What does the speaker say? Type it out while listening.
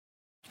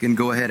You can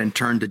go ahead and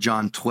turn to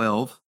John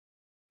 12.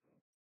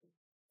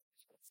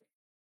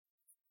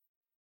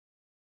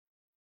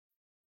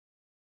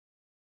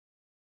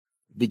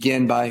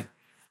 Begin by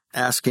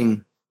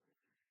asking,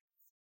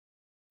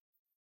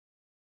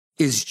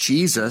 is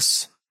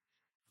Jesus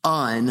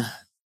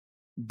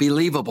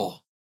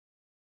unbelievable?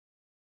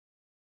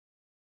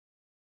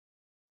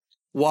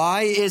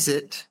 Why is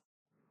it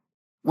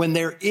when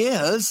there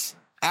is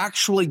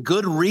actually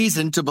good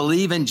reason to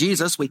believe in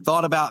Jesus, we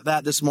thought about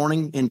that this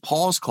morning in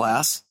Paul's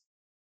class,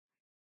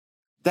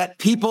 that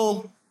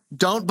people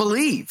don't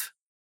believe?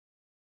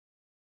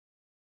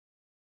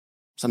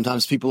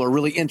 Sometimes people are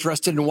really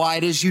interested in why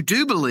it is you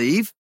do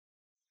believe.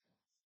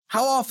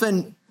 How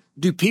often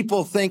do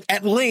people think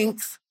at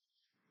length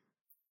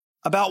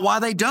about why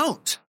they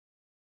don't?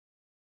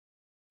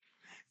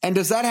 And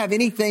does that have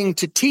anything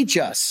to teach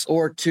us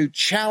or to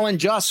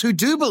challenge us who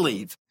do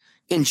believe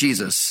in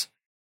Jesus?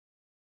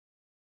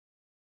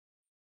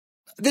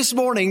 This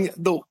morning,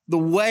 the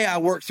way I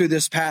work through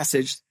this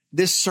passage,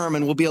 this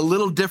sermon will be a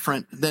little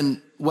different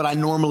than what I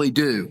normally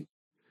do.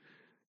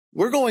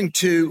 We're going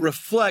to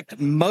reflect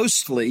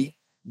mostly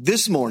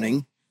this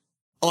morning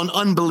on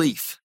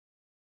unbelief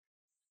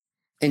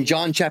in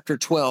John chapter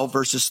 12,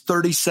 verses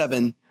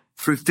 37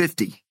 through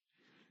 50.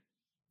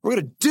 We're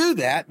going to do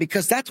that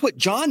because that's what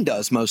John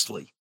does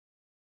mostly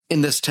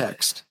in this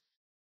text.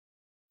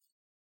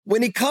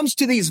 When he comes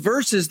to these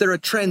verses, they're a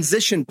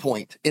transition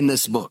point in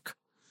this book.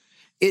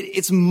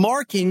 It's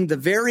marking the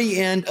very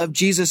end of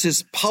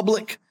Jesus'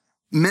 public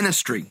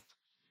ministry.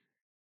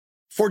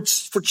 For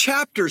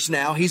chapters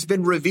now, he's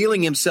been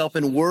revealing himself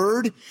in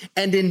word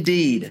and in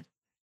deed,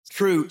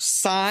 through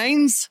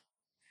signs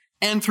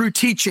and through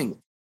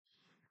teaching.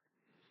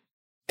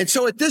 And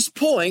so at this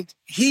point,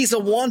 he's a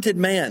wanted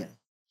man.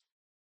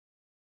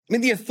 I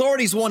mean, the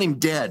authorities want him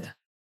dead.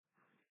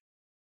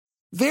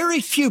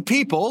 Very few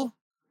people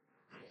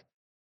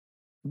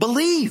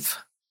believe.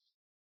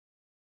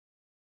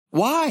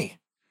 Why?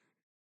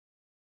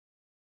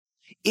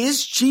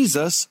 Is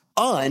Jesus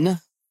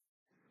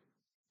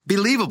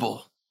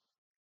unbelievable?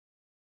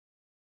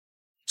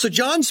 So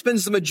John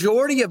spends the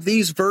majority of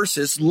these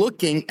verses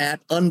looking at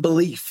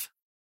unbelief,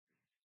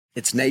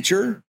 its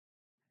nature,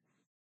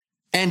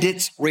 and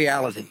its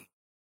reality.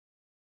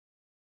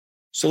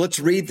 So let's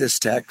read this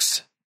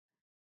text.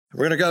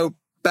 We're going to go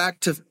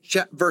back to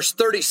verse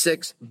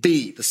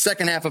 36b, the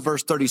second half of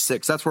verse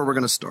 36. That's where we're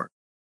going to start.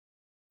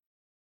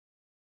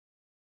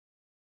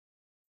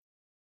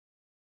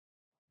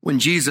 When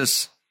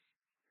Jesus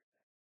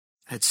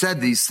had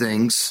said these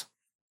things,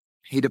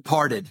 he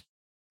departed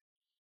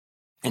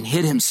and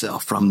hid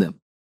himself from them.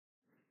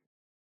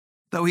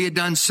 Though he had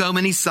done so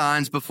many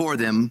signs before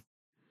them,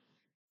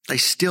 they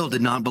still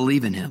did not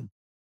believe in him,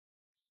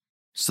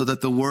 so that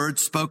the word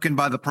spoken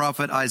by the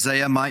prophet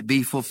Isaiah might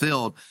be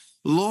fulfilled.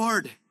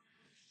 Lord,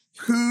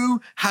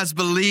 who has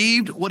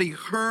believed what he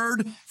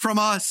heard from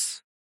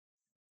us?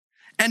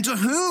 And to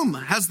whom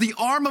has the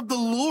arm of the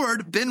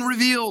Lord been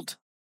revealed?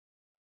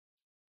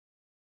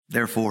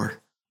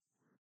 Therefore,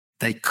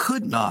 they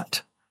could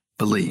not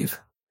believe.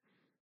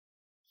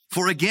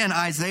 For again,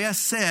 Isaiah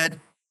said,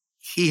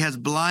 he has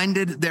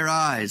blinded their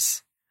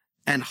eyes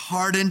and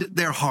hardened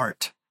their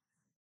heart,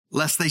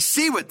 lest they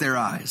see with their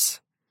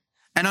eyes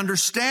and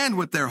understand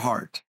with their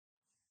heart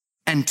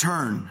and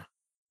turn,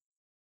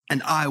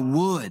 and I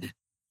would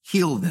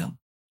heal them.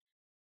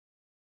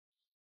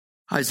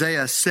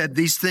 Isaiah said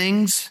these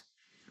things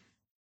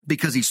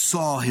because he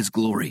saw his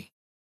glory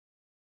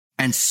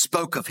and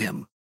spoke of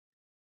him.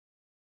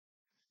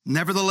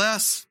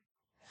 Nevertheless,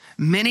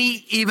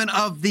 many even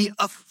of the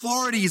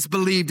authorities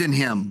believed in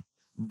him,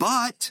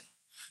 but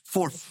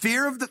for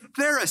fear of the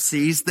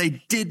Pharisees,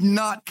 they did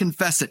not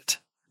confess it,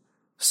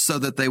 so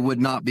that they would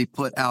not be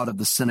put out of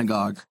the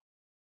synagogue.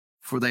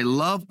 For they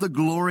loved the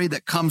glory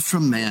that comes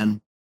from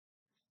man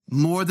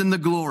more than the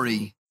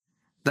glory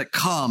that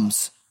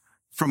comes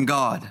from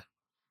God.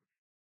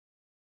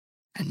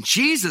 And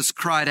Jesus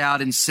cried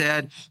out and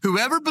said,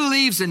 whoever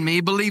believes in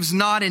me believes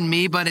not in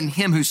me, but in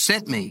him who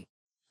sent me.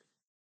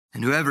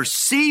 And whoever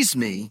sees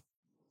me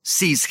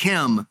sees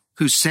him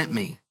who sent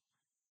me.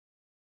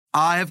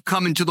 I have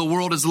come into the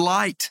world as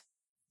light,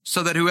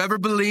 so that whoever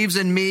believes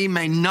in me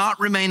may not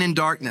remain in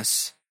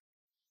darkness.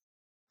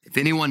 If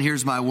anyone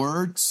hears my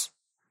words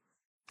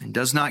and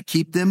does not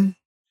keep them,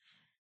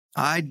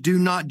 I do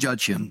not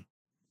judge him.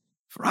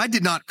 For I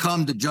did not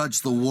come to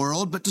judge the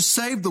world, but to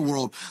save the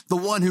world. The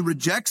one who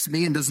rejects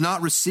me and does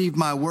not receive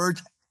my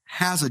words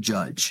has a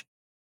judge.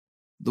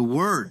 The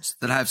words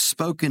that I have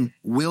spoken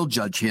will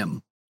judge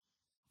him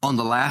on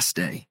the last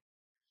day.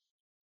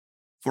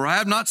 For I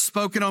have not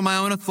spoken on my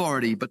own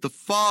authority, but the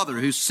Father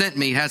who sent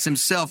me has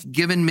himself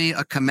given me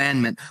a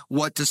commandment,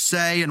 what to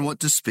say and what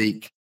to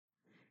speak.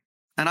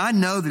 And I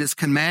know that his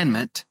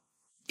commandment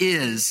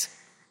is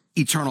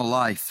eternal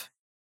life.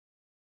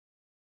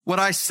 What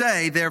I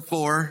say,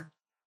 therefore,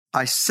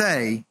 I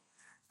say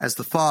as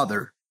the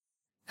Father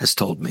has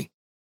told me.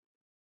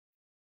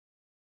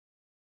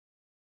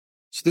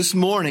 So this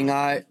morning,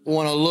 I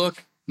want to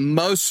look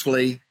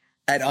mostly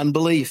at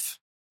unbelief.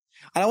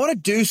 And I want to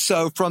do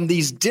so from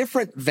these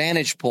different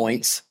vantage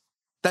points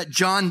that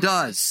John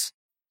does.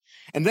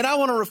 And then I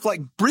want to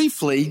reflect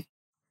briefly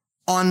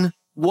on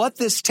what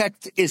this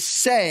text is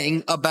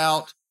saying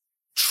about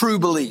true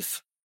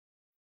belief.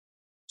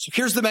 So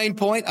here's the main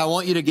point I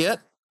want you to get.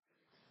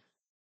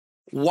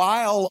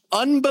 While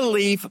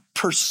unbelief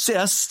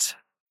persists,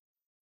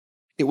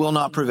 it will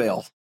not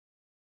prevail.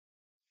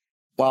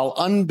 While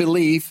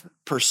unbelief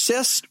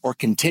persists or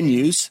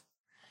continues,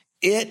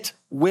 it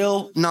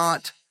will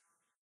not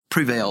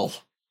prevail.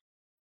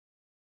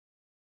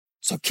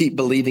 So keep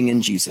believing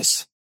in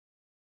Jesus.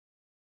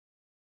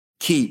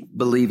 Keep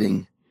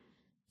believing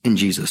in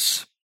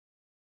Jesus.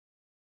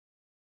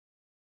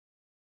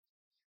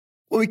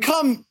 When we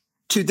come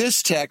to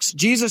this text,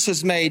 Jesus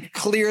has made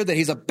clear that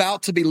he's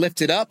about to be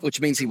lifted up,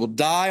 which means he will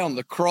die on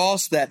the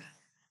cross, that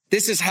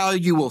this is how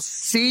you will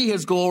see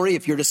his glory,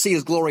 if you're to see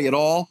his glory at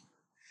all.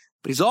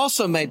 But he's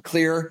also made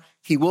clear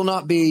he will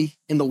not be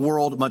in the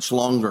world much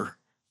longer.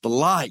 The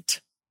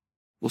light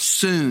will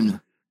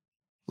soon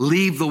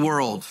leave the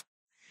world.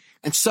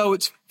 And so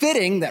it's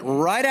fitting that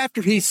right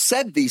after he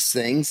said these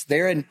things,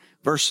 there in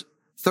verse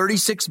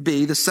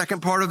 36b, the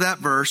second part of that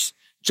verse,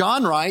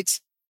 John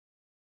writes,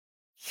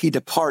 he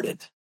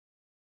departed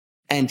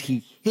and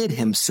he hid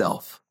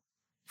himself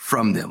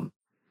from them.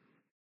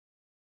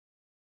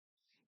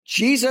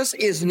 Jesus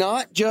is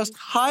not just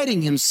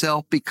hiding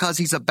himself because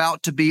he's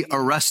about to be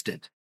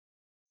arrested.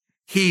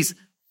 He's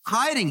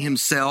hiding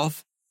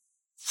himself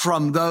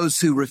from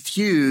those who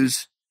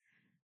refuse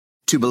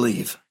to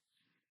believe.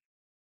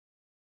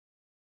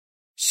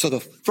 So the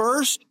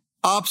first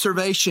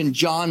observation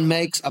John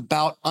makes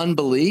about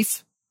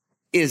unbelief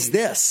is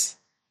this.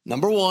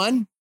 Number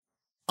one,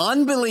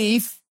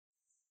 unbelief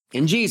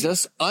in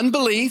Jesus,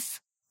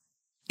 unbelief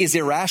is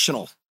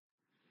irrational.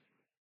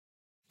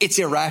 It's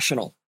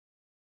irrational.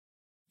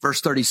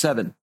 Verse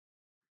 37.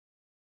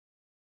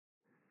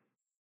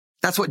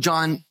 That's what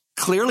John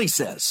clearly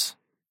says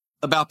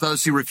about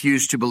those who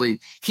refuse to believe.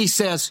 He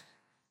says,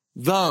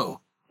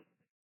 though,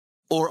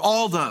 or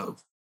although.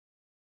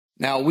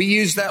 Now, we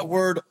use that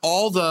word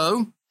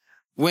although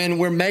when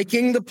we're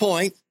making the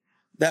point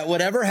that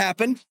whatever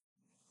happened,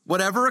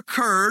 whatever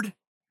occurred,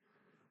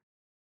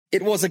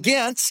 it was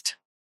against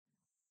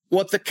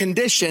what the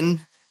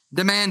condition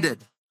demanded.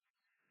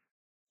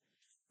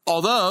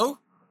 Although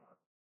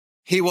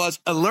he was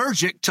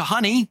allergic to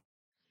honey,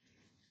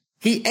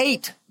 he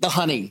ate the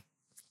honey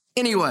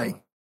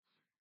anyway.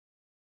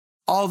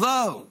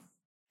 Although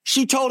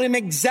she told him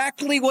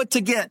exactly what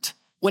to get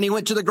when he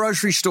went to the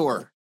grocery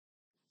store,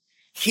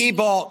 he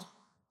bought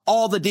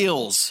all the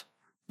deals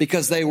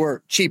because they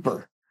were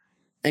cheaper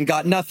and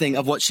got nothing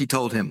of what she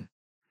told him.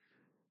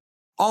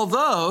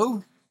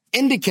 Although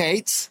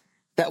indicates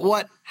that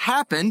what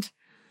happened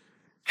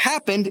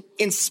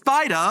in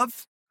spite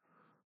of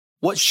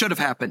what should have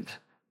happened.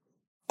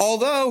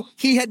 Although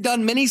he had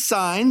done many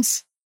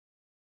signs,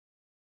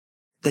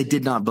 they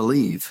did not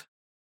believe.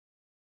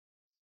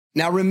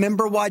 Now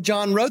remember why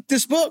John wrote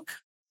this book,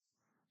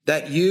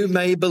 that you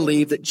may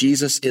believe that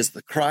Jesus is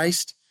the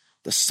Christ,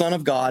 the Son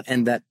of God,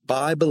 and that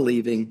by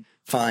believing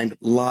find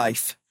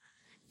life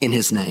in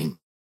his name.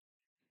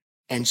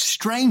 And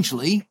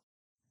strangely,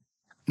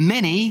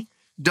 many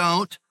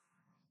don't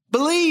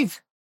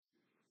believe.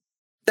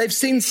 They've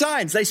seen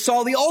signs. They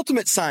saw the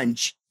ultimate sign,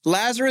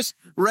 Lazarus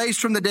raised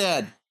from the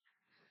dead.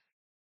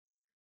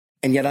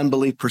 And yet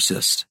unbelief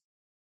persists.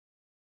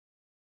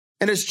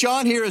 And as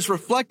John here is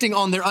reflecting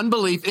on their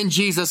unbelief in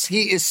Jesus,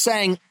 he is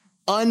saying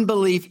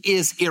unbelief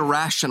is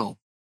irrational.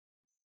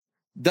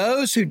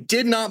 Those who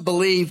did not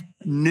believe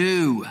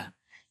knew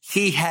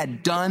he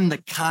had done the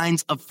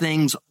kinds of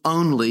things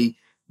only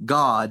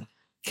God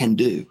can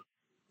do.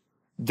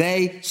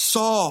 They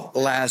saw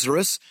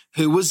Lazarus,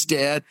 who was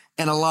dead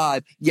and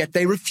alive, yet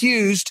they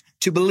refused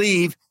to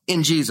believe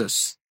in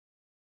Jesus.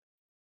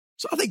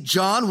 So I think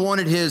John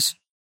wanted his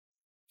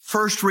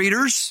first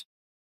readers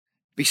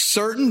to be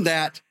certain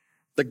that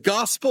the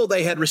gospel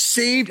they had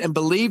received and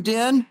believed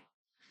in,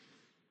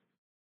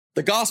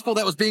 the gospel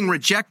that was being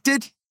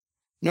rejected,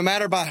 no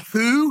matter by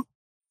who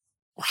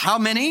or how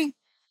many,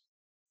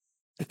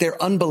 that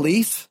their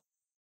unbelief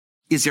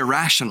is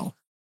irrational.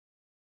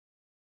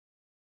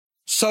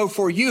 So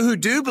for you who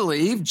do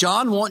believe,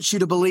 John wants you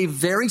to believe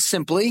very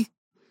simply,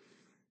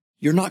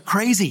 you're not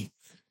crazy.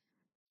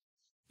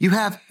 You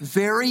have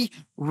very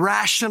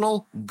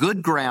rational,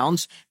 good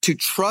grounds to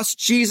trust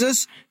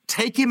Jesus,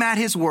 take him at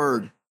his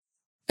word,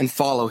 and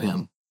follow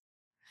him.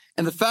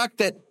 And the fact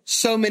that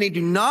so many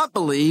do not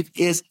believe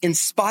is in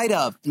spite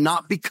of,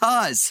 not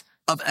because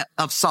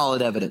of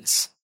solid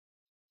evidence.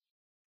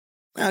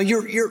 Now,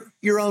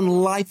 your own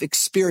life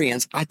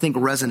experience, I think,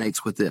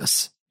 resonates with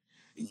this.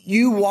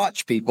 You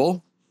watch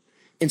people,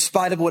 in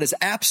spite of what is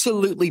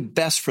absolutely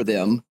best for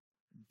them,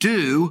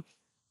 do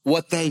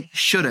what they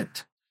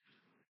shouldn't.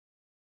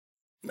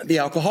 The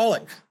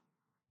alcoholic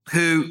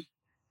who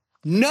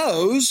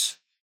knows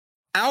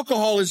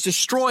alcohol is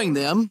destroying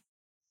them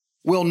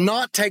will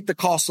not take the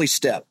costly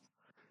step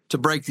to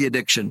break the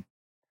addiction.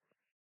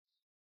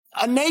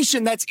 A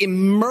nation that's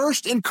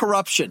immersed in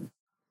corruption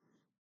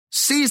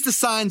sees the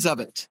signs of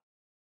it,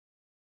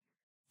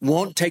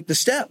 won't take the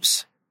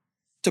steps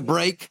to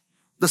break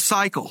the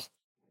cycle.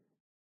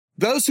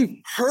 Those who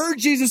heard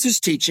Jesus'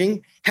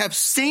 teaching, have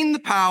seen the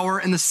power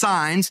and the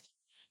signs,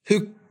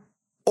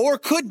 or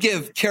could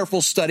give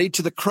careful study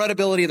to the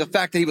credibility of the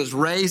fact that he was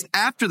raised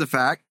after the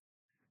fact,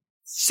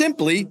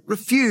 simply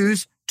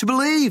refuse to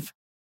believe.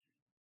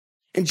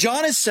 And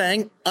John is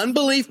saying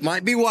unbelief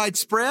might be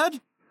widespread.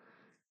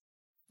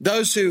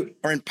 Those who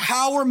are in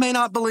power may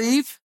not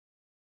believe,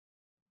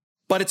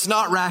 but it's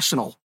not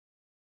rational.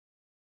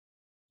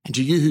 And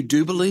to you who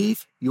do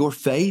believe, your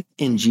faith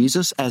in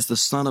Jesus as the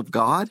Son of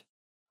God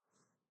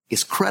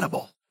is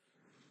credible,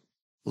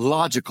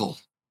 logical,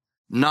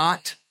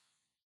 not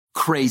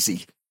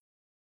crazy.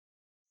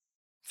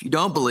 If you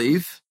don't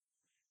believe,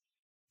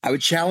 I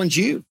would challenge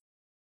you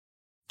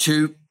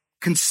to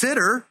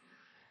consider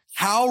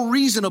how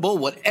reasonable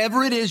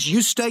whatever it is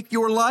you stake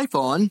your life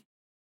on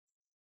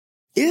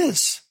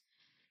is.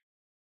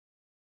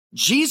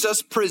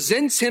 Jesus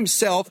presents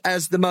himself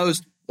as the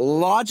most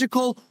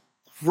logical,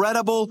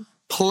 credible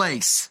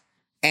place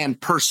and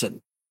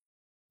person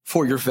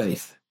for your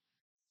faith.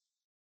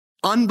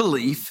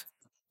 Unbelief,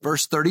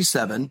 verse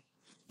 37,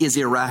 is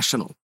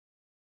irrational.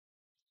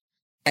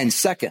 And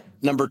second,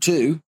 number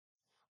two,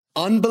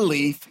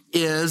 unbelief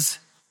is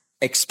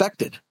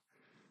expected.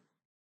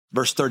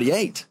 Verse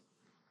 38,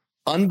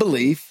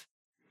 unbelief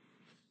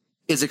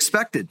is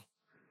expected.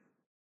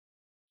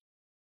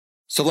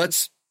 So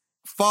let's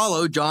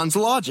follow John's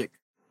logic.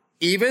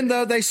 Even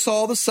though they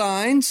saw the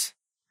signs,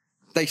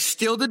 they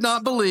still did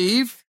not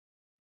believe,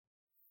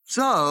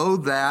 so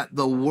that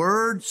the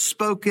word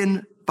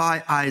spoken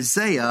by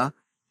Isaiah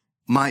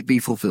might be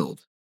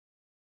fulfilled.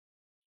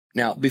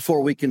 Now,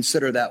 before we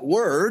consider that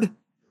word,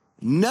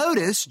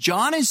 notice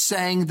John is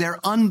saying their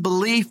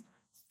unbelief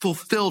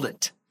fulfilled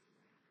it.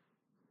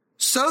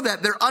 So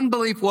that their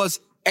unbelief was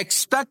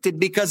expected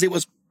because it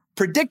was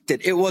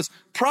predicted. It was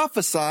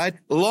prophesied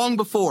long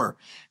before.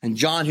 And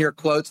John here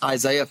quotes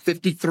Isaiah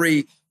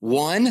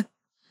 53:1,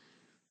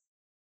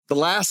 the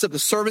last of the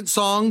servant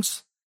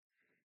songs.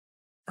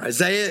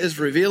 Isaiah is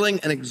revealing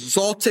an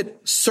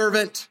exalted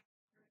servant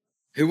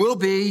who will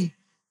be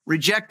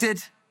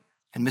rejected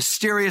and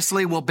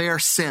mysteriously will bear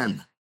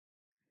sin.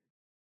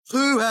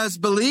 Who has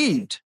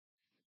believed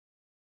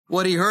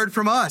what he heard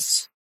from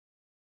us?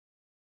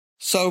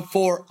 So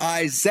for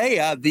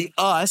Isaiah, the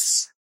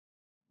us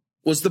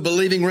was the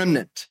believing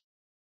remnant.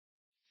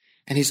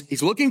 And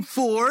he's looking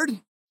forward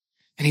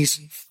and he's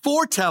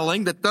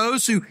foretelling that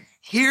those who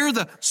hear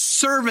the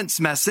servant's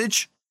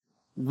message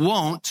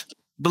won't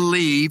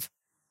believe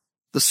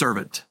the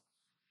servant.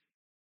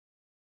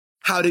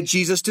 How did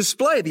Jesus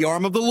display the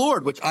arm of the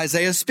Lord, which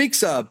Isaiah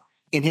speaks of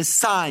in his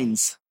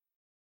signs,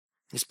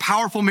 his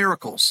powerful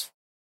miracles?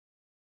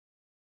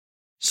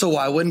 So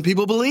why wouldn't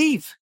people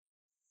believe?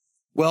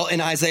 Well,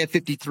 in Isaiah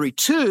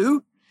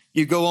 53:2,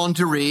 you go on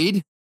to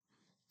read,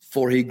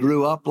 for he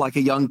grew up like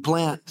a young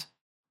plant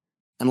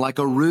and like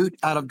a root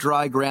out of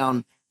dry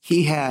ground.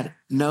 He had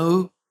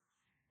no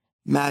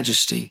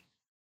majesty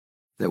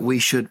that we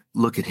should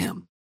look at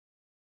him.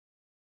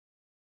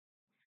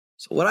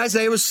 So what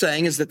Isaiah was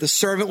saying is that the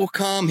servant will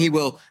come. He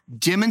will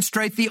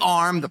demonstrate the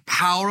arm, the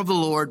power of the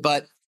Lord,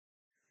 but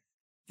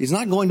he's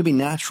not going to be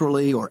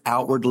naturally or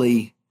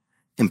outwardly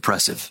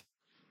impressive.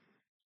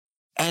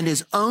 And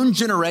his own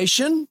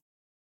generation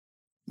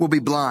will be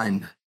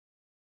blind.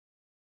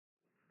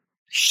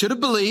 Should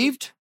have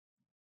believed.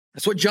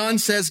 That's what John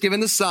says, given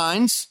the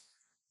signs.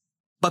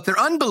 But their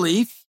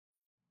unbelief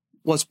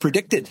was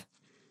predicted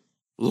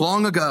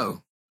long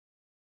ago.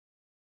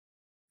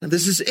 Now,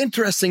 this is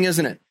interesting,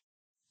 isn't it?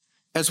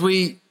 As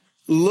we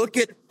look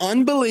at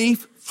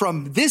unbelief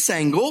from this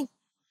angle,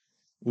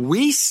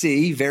 we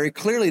see very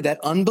clearly that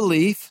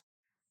unbelief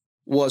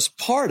was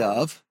part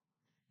of,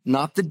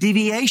 not the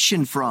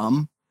deviation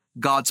from,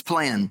 God's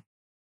plan.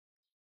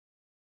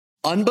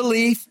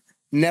 Unbelief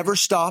never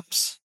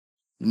stops,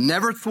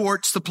 never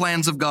thwarts the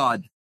plans of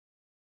God.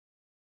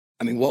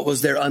 I mean, what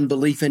was their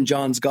unbelief in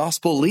John's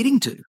gospel leading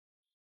to?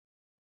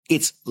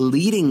 It's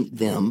leading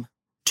them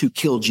to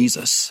kill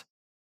Jesus,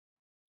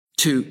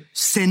 to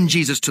send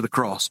Jesus to the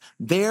cross.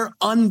 Their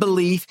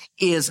unbelief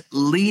is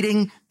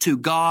leading to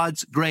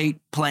God's great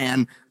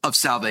plan of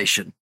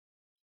salvation.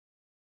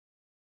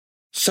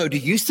 So do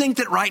you think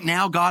that right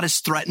now God is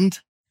threatened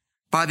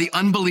by the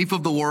unbelief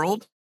of the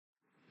world?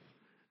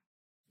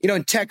 You know,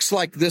 in texts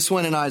like this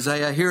one in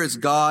Isaiah, here is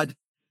God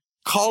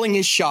calling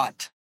his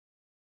shot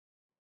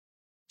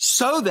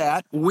so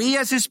that we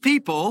as his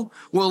people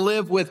will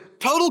live with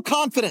total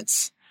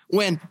confidence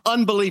when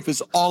unbelief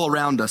is all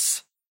around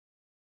us.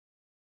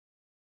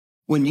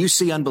 When you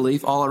see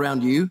unbelief all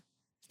around you,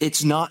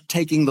 it's not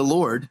taking the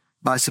Lord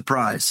by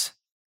surprise.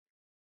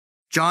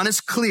 John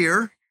is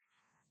clear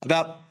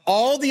about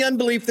all the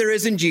unbelief there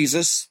is in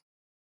Jesus.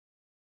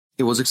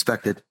 It was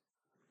expected.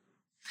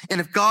 And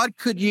if God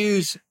could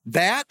use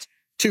that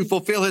to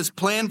fulfill his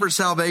plan for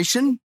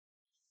salvation,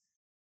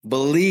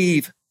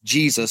 believe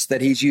Jesus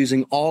that he's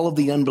using all of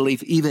the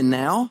unbelief even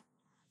now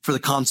for the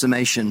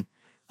consummation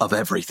of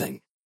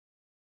everything.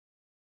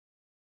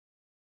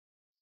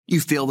 You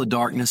feel the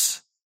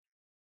darkness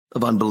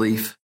of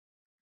unbelief.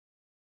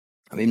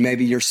 I mean,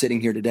 maybe you're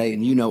sitting here today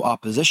and you know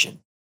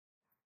opposition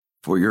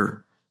for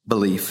your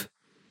belief.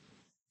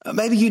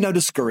 Maybe you know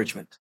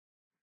discouragement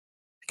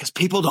because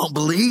people don't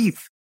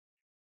believe.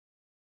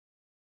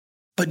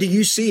 But do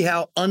you see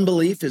how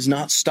unbelief is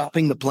not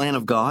stopping the plan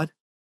of God?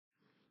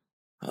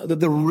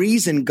 The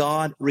reason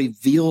God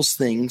reveals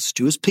things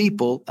to his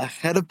people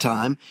ahead of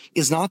time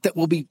is not that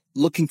we'll be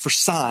looking for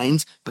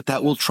signs, but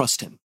that we'll trust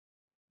him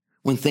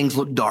when things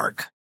look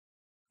dark,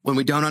 when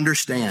we don't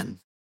understand.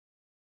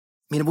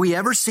 I mean, have we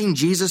ever seen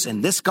Jesus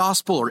in this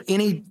gospel or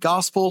any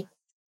gospel?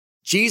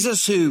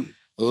 Jesus who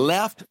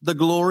left the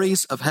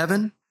glories of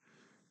heaven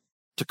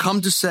to come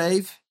to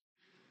save?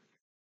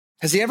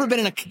 Has he ever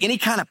been in any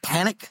kind of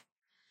panic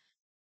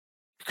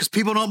because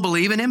people don't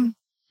believe in him?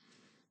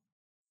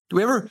 Do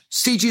we ever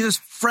see Jesus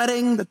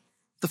fretting that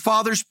the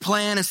Father's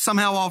plan is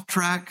somehow off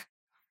track?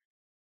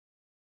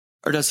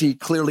 Or does he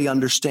clearly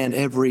understand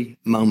every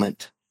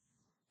moment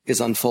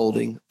is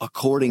unfolding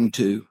according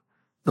to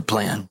the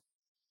plan?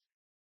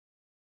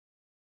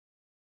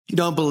 You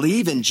don't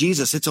believe in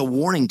Jesus, it's a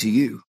warning to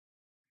you.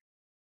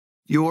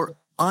 Your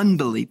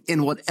unbelief,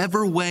 in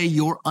whatever way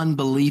your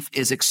unbelief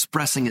is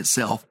expressing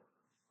itself,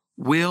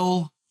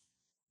 will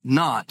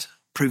not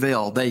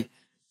prevail. They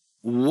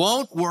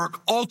won't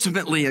work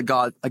ultimately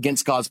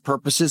against God's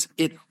purposes.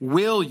 It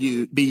will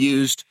be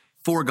used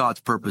for God's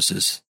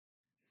purposes.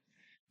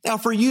 Now,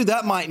 for you,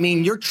 that might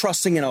mean you're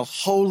trusting in a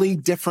wholly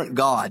different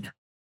God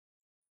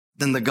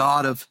than the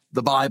God of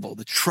the Bible,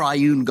 the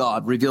triune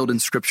God revealed in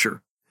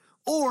Scripture.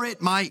 Or it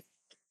might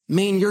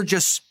mean you're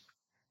just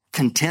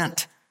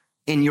content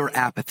in your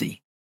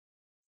apathy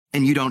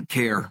and you don't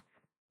care.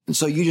 And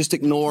so you just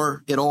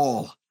ignore it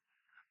all.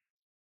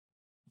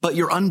 But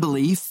your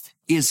unbelief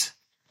is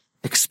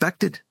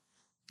expected,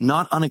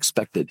 not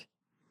unexpected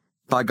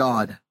by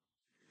God.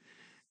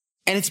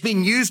 And it's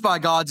being used by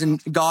God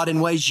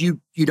in ways you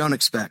don't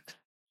expect.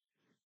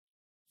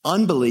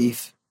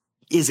 Unbelief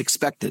is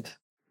expected.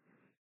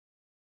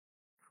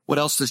 What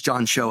else does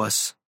John show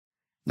us?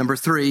 Number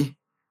three,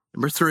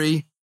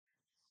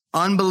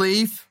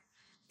 unbelief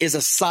is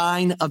a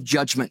sign of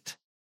judgment.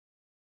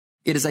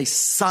 It is a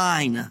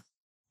sign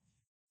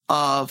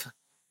of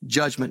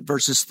judgment,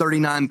 verses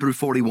 39 through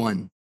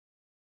 41.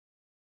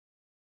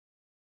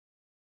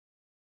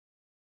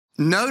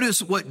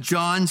 Notice what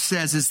John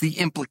says is the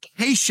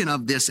implication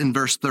of this in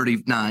verse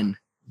 39.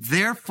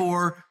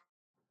 Therefore,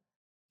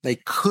 they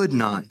could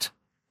not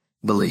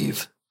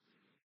believe.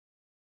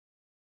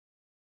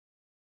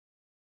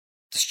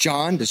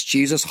 Does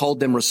Jesus hold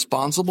them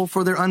responsible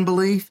for their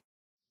unbelief?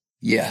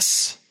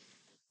 Yes.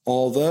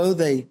 Although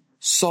they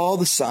saw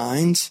the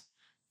signs,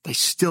 they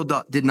still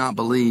did not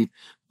believe.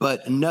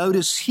 But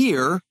notice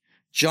here,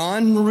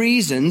 John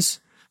reasons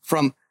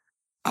from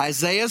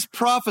Isaiah's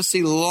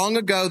prophecy long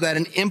ago that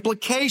an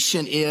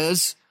implication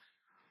is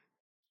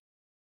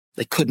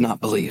they could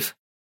not believe.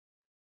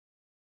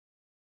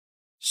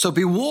 So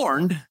be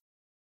warned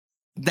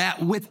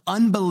that with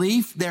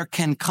unbelief, there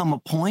can come a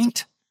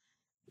point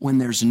when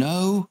there's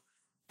no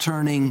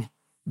turning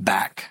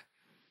back.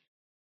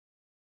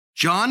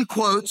 John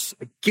quotes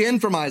again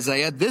from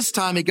Isaiah. This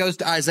time he goes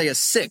to Isaiah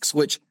 6,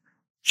 which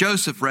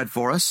Joseph read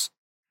for us.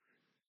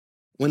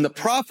 When the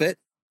prophet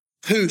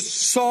who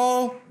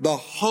saw the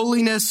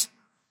holiness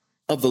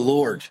of the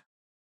Lord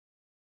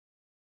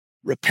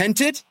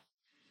repented,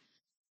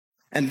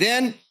 and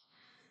then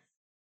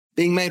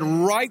being made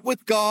right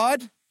with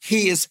God,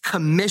 he is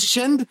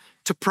commissioned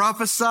to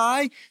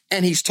prophesy,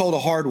 and he's told a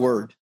hard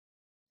word.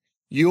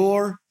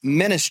 Your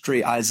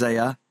ministry,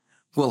 Isaiah,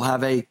 will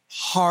have a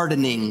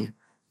hardening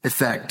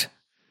effect.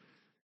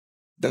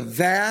 The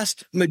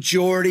vast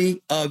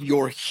majority of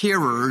your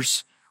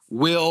hearers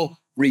will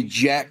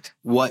reject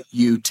what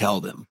you tell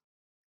them.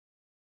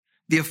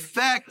 The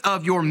effect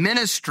of your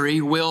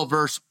ministry will,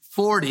 verse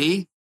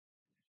 40,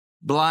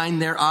 blind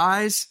their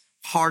eyes,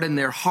 harden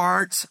their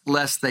hearts,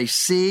 lest they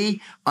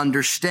see,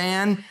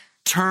 understand,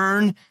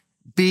 turn,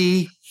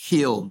 be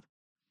healed.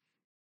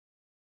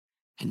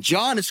 And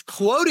John is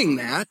quoting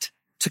that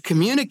to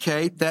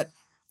communicate that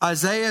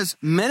Isaiah's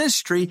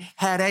ministry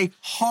had a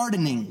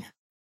hardening,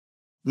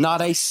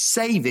 not a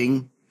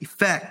saving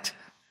effect.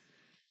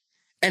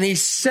 And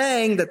he's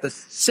saying that the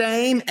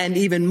same and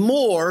even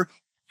more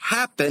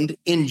happened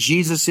in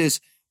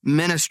Jesus's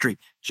ministry.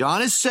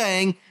 John is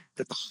saying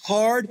that the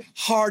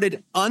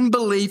hard-hearted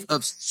unbelief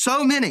of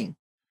so many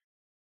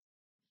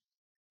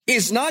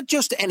is not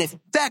just an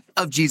effect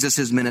of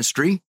Jesus's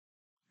ministry,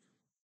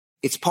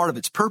 it's part of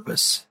its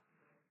purpose.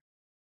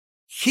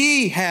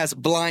 He has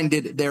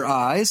blinded their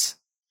eyes,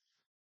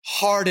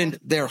 hardened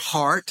their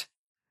heart,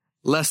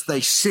 lest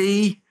they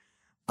see,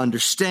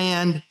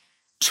 understand,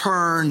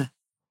 turn,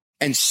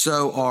 and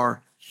so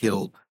are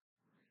healed.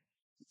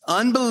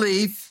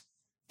 Unbelief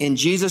in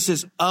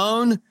Jesus'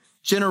 own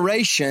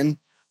generation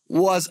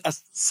was a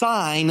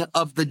sign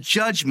of the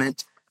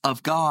judgment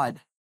of God.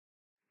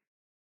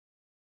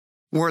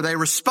 Were they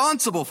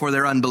responsible for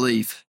their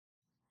unbelief?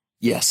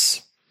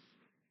 Yes.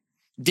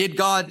 Did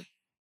God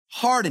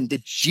hardened.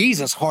 Did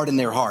Jesus harden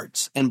their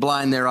hearts and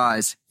blind their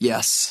eyes?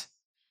 Yes.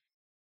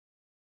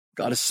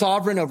 God is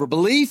sovereign over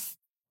belief,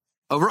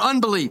 over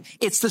unbelief.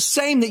 It's the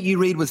same that you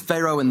read with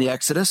Pharaoh in the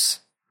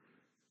Exodus.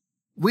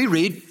 We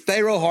read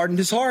Pharaoh hardened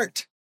his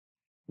heart.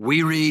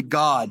 We read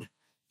God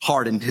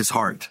hardened his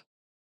heart.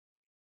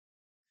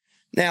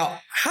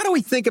 Now, how do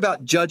we think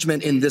about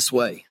judgment in this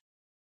way?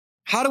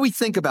 How do we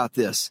think about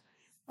this?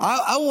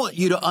 I want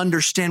you to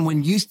understand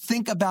when you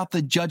think about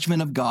the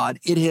judgment of God,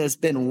 it has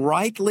been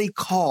rightly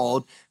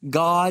called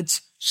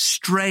God's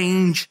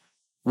strange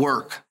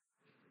work.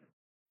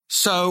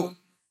 So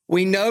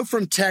we know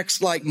from texts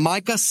like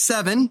Micah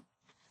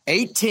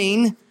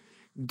 7:18,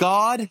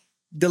 God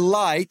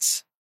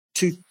delights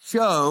to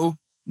show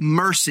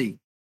mercy.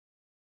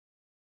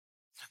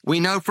 We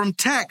know from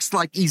texts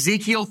like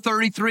Ezekiel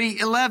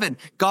 33:11,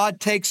 God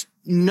takes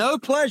no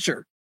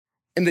pleasure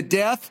in the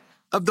death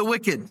of the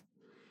wicked.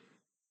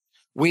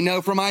 We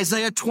know from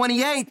Isaiah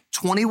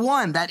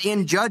 28:21 that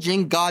in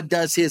judging, God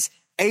does his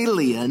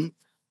alien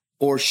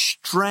or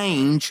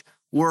strange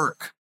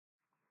work.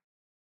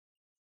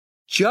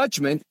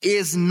 Judgment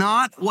is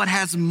not what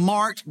has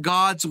marked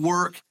God's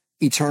work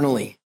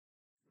eternally,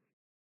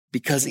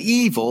 because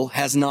evil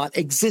has not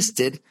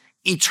existed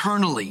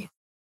eternally.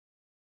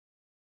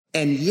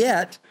 And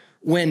yet,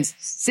 when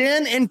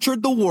sin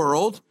entered the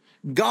world,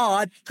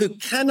 God, who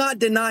cannot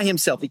deny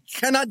himself, he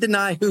cannot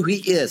deny who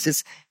he is,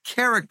 his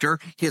character,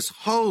 his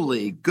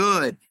holy,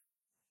 good,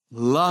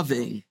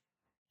 loving,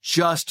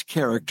 just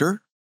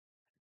character,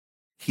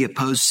 he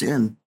opposed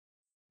sin.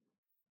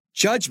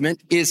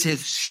 Judgment is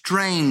his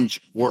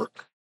strange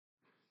work.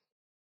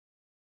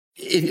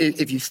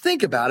 If you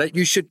think about it,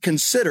 you should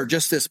consider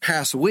just this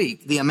past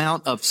week the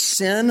amount of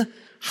sin,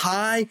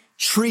 high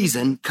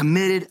treason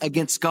committed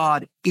against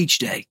God each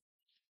day.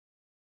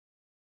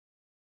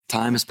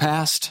 Time has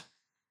passed.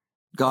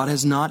 God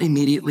has not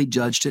immediately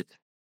judged it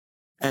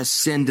as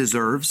sin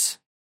deserves.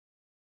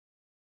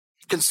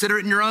 Consider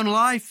it in your own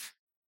life.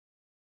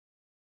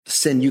 The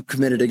sin you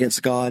committed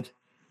against God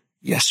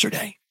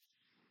yesterday.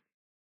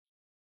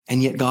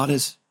 And yet God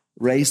has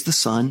raised the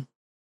sun.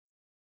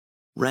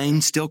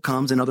 Rain still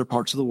comes in other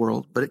parts of the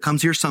world, but it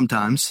comes here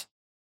sometimes.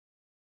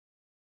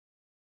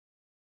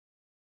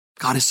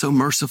 God is so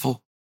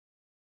merciful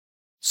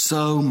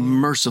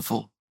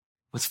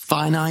with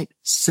finite,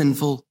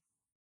 sinful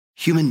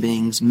human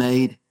beings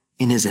made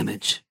in his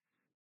image.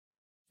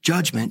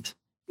 Judgment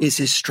is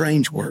his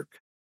strange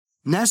work.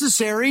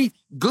 Necessary,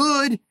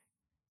 good,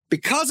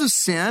 because of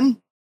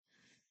sin,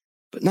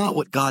 but not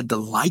what God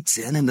delights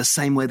in the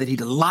same way that he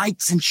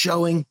delights in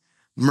showing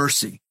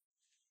mercy.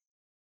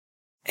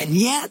 And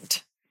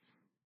yet,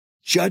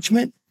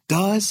 judgment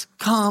does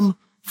come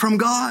from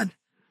God.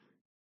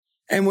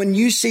 And when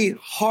you see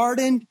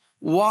hardened,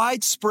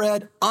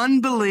 widespread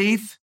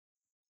unbelief,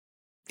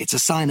 it's a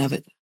sign of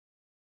it.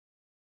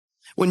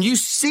 When you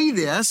see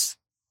this,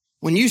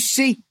 when you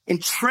see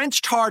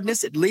entrenched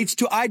hardness, it leads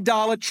to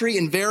idolatry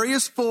in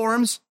various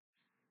forms.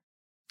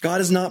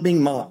 God is not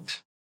being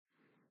mocked.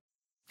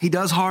 He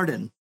does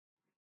harden.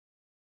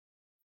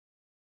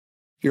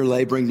 You're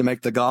laboring to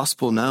make the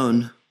gospel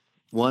known.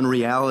 One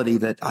reality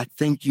that I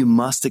think you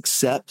must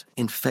accept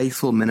in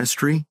faithful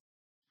ministry,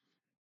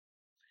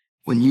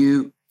 when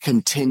you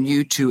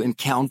continue to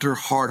encounter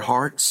hard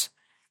hearts,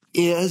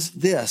 is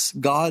this: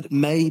 God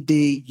may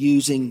be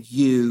using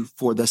you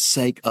for the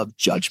sake of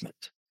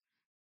judgment.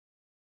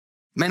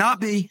 May not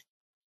be,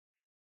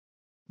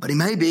 but he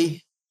may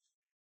be.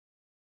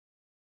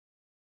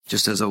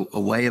 Just as a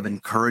way of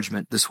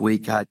encouragement this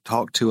week, I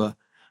talked to a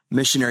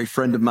missionary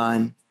friend of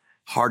mine,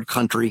 hard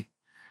country,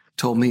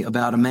 told me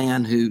about a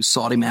man who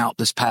sought him out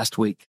this past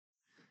week.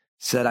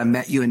 Said, I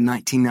met you in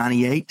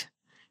 1998.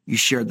 You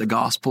shared the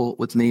gospel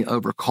with me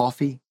over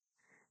coffee.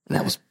 And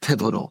that was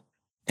pivotal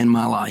in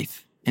my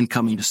life in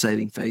coming to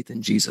saving faith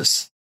in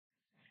Jesus.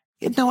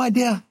 He had no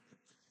idea.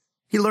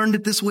 He learned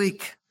it this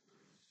week.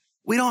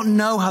 We don't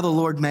know how the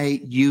Lord may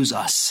use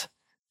us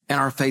and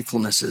our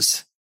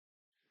faithfulnesses,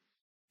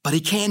 but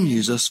he can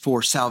use us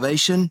for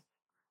salvation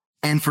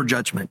and for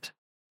judgment.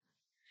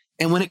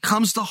 And when it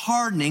comes to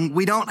hardening,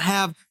 we don't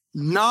have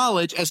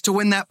knowledge as to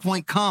when that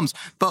point comes,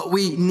 but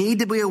we need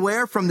to be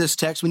aware from this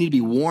text. We need to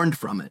be warned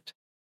from it.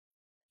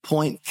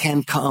 Point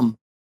can come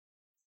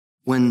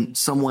when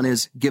someone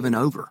is given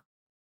over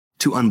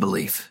to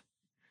unbelief,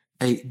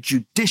 a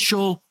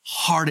judicial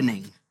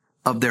hardening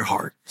of their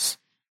hearts.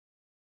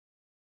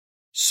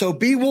 So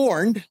be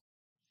warned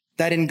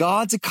that in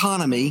God's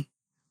economy,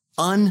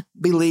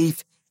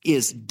 unbelief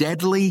is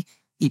deadly,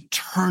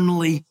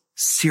 eternally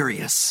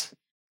serious.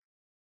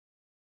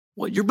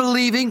 What you're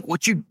believing,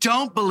 what you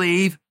don't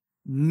believe,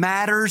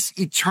 matters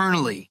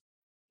eternally.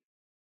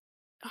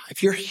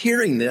 If you're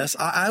hearing this,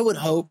 I would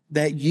hope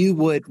that you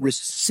would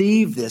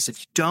receive this, if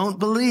you don't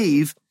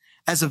believe,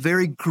 as a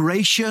very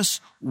gracious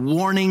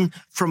warning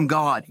from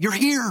God. You're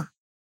here.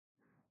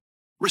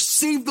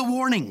 Receive the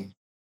warning.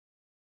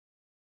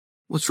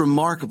 What's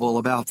remarkable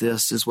about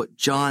this is what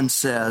John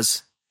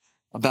says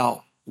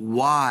about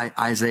why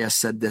Isaiah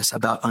said this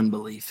about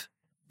unbelief.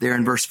 there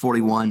in verse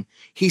 41,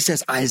 he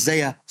says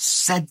Isaiah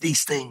said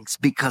these things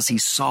because he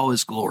saw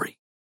his glory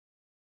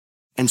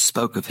and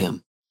spoke of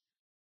him.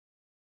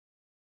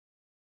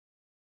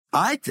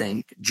 I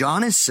think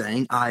John is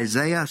saying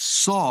Isaiah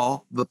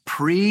saw the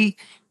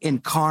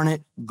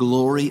pre-incarnate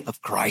glory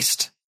of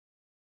Christ.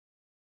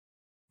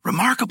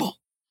 Remarkable.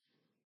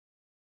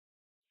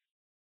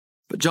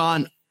 But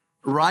John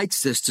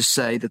writes this to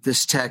say that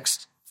this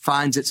text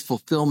finds its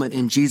fulfillment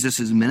in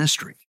Jesus'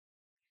 ministry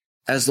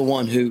as the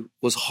one who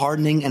was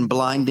hardening and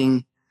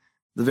blinding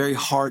the very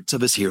hearts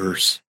of his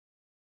hearers.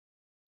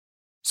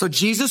 So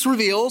Jesus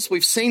reveals,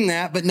 we've seen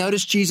that, but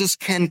notice Jesus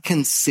can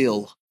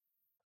conceal.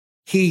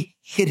 He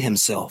hid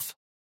himself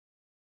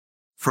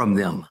from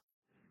them.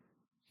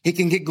 He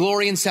can get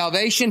glory in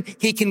salvation.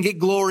 He can get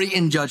glory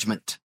in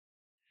judgment.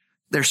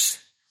 Their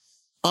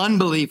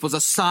unbelief was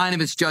a sign of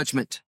his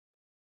judgment,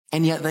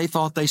 and yet they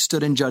thought they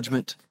stood in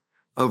judgment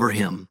over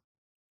him.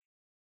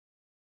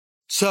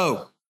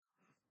 So,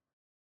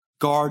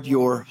 guard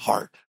your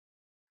heart.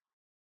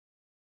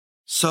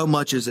 So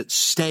much is at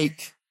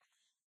stake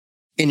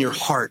in your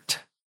heart.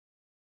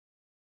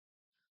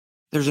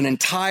 There's an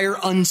entire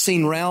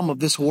unseen realm of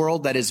this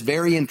world that is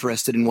very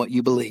interested in what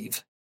you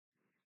believe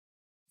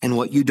and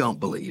what you don't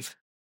believe.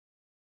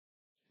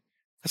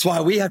 That's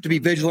why we have to be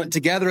vigilant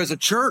together as a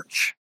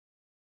church.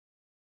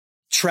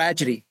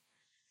 Tragedy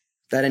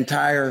that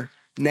entire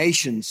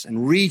nations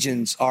and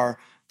regions are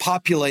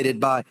populated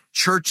by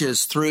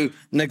churches through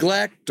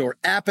neglect or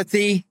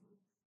apathy.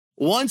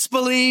 Once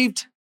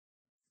believed,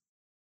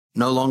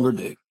 no longer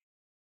do.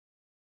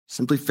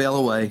 Simply fail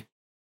away.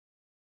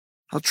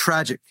 How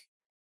tragic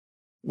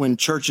when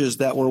churches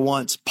that were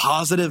once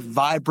positive,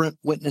 vibrant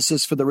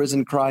witnesses for the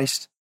risen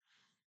Christ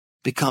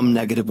become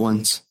negative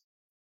ones.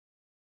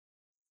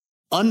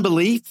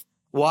 Unbelief,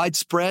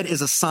 widespread,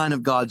 is a sign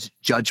of God's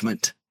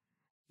judgment,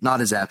 not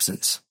his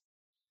absence.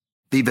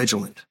 Be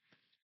vigilant.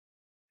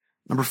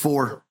 Number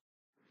four,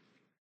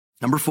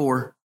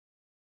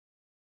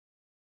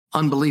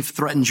 unbelief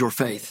threatens your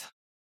faith.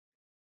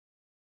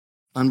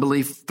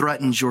 Unbelief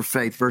threatens your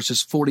faith,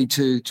 verses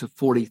 42 to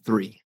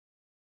 43.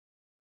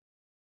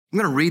 I'm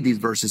going to read these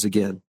verses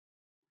again.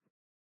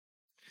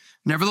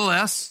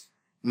 Nevertheless,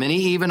 many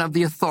even of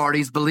the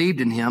authorities believed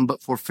in him,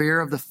 but for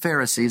fear of the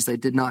Pharisees, they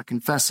did not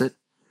confess it,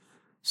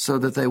 so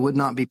that they would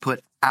not be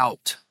put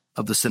out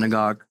of the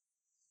synagogue.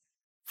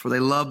 For they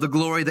love the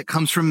glory that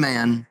comes from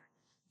man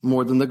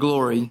more than the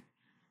glory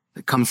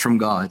that comes from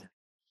God.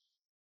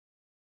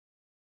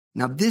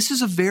 Now, this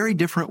is a very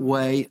different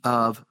way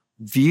of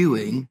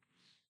viewing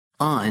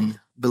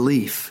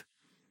unbelief.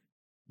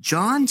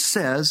 John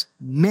says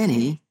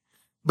many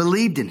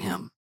believed in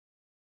him.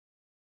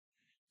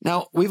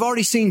 Now, we've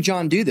already seen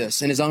John do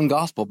this in his own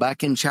gospel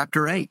back in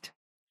chapter 8.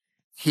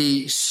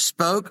 He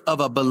spoke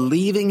of a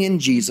believing in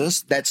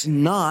Jesus that's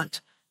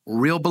not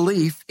real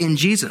belief in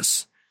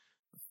Jesus.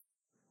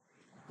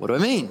 What do I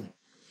mean?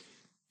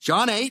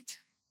 John 8,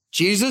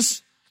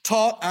 Jesus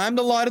taught, I'm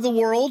the light of the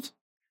world.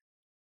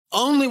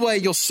 Only way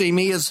you'll see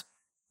me is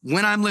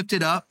when I'm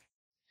lifted up.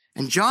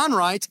 And John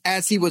writes,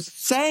 as he was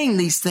saying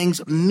these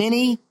things,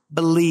 many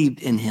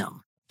believed in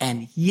him.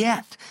 And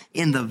yet,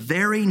 in the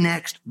very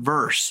next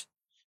verse,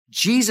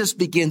 Jesus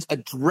begins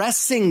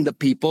addressing the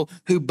people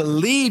who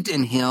believed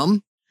in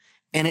him.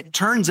 And it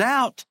turns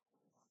out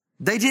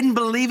they didn't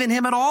believe in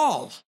him at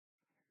all.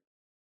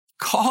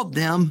 Called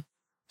them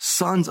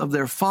sons of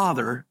their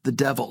father, the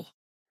devil.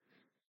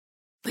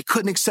 They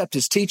couldn't accept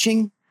his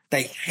teaching.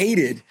 They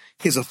hated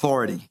his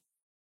authority.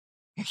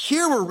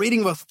 Here we're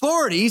reading of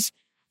authorities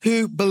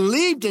who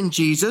believed in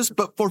Jesus,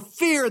 but for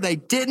fear they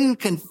didn't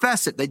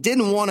confess it. They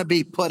didn't want to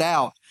be put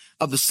out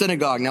of the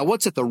synagogue. Now,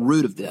 what's at the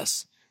root of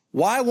this?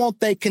 Why won't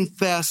they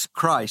confess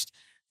Christ?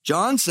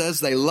 John says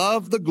they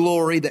love the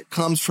glory that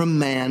comes from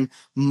man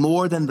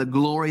more than the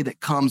glory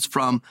that comes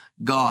from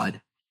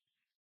God.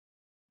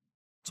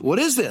 So what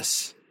is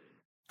this?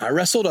 I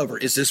wrestled over.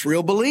 Is this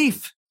real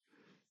belief?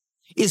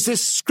 Is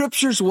this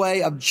Scripture's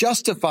way of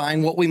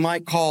justifying what we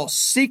might call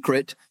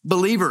secret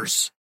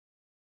believers?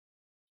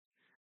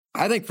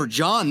 I think for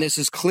John, this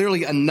is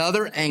clearly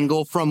another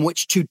angle from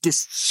which to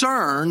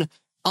discern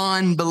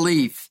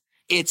unbelief.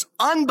 It's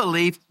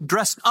unbelief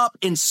dressed up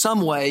in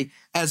some way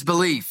as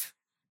belief.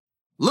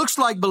 Looks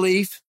like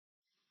belief,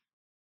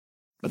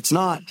 but it's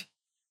not.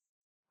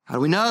 How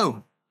do we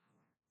know?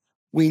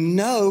 We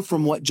know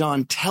from what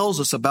John tells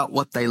us about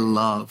what they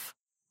love.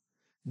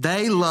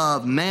 They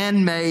love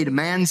man-made,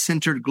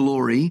 man-centered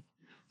glory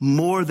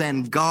more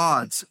than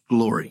God's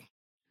glory.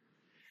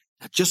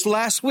 Just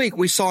last week,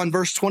 we saw in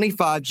verse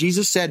 25,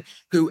 Jesus said,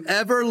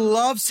 whoever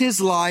loves his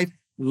life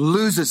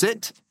loses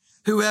it.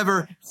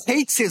 Whoever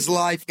hates his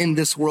life in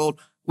this world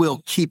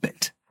will keep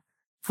it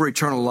for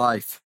eternal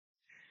life.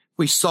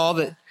 We saw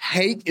that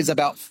hate is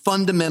about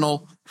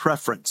fundamental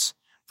preference.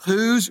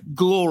 Whose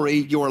glory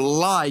your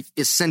life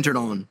is centered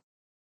on.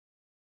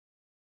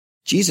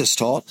 Jesus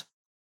taught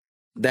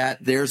that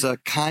there's a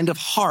kind of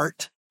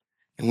heart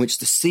in which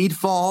the seed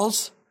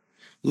falls,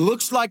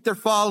 looks like they're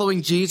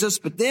following Jesus,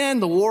 but then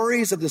the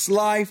worries of this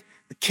life,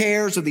 the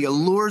cares or the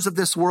allures of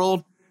this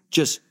world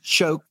just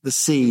choke the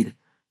seed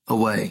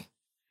away.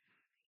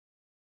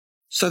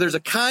 So there's a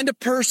kind of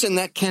person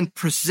that can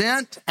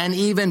present and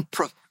even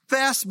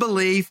profess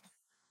belief,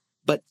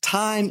 but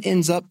time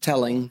ends up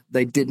telling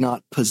they did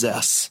not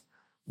possess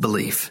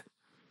belief.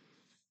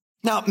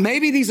 Now,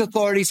 maybe these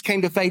authorities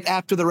came to faith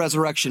after the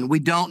resurrection. We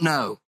don't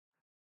know.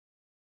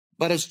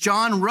 But as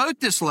John wrote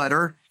this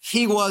letter,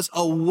 he was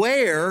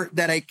aware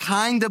that a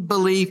kind of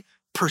belief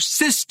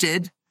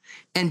persisted,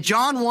 and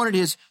John wanted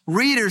his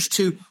readers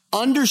to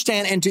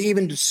understand and to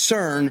even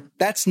discern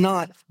that's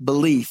not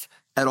belief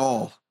at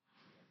all.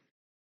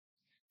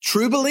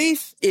 True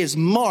belief is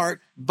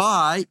marked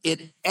by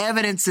it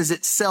evidences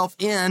itself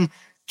in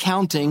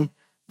counting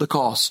the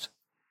cost.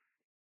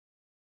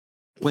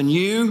 When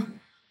you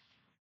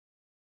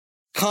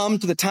come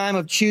to the time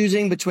of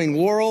choosing between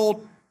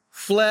world,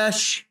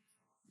 flesh,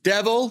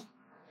 devil,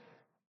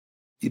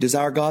 you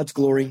desire God's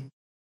glory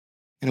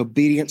and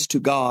obedience to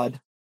God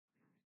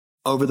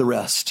over the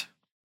rest.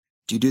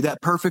 Do you do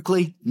that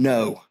perfectly?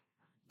 No.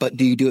 But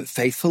do you do it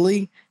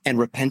faithfully and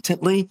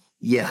repentantly?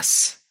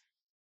 Yes.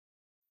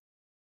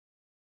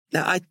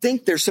 Now, I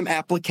think there's some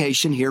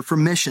application here for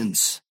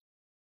missions.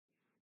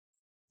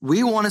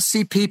 We want to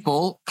see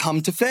people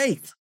come to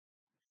faith.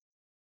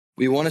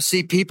 We want to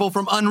see people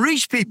from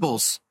unreached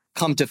peoples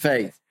come to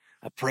faith.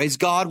 Praise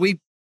God, we've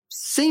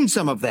seen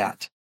some of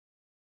that.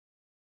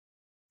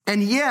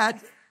 And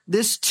yet,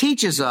 this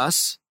teaches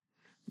us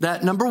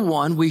that, number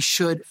one, we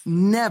should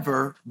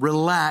never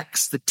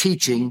relax the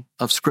teaching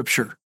of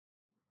Scripture,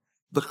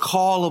 the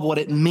call of what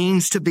it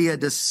means to be a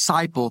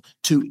disciple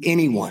to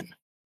anyone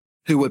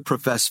who would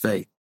profess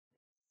faith.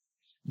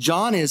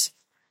 John is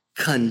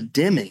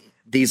condemning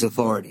these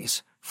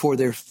authorities for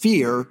their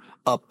fear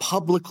of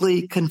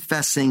publicly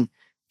confessing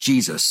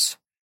Jesus.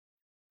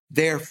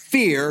 Their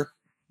fear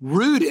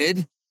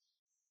rooted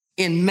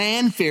in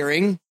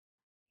man-fearing,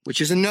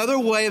 which is another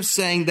way of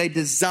saying they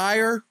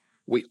desire,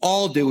 we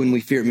all do when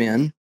we fear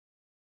men,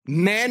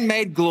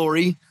 man-made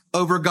glory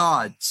over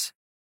God's.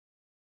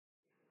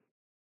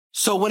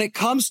 So when it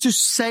comes to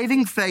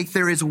saving faith,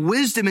 there is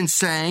wisdom in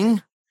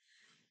saying,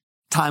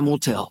 time will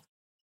tell.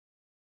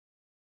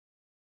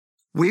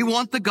 We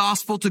want the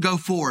gospel to go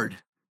forward.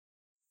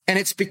 And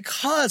it's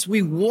because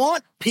we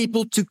want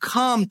people to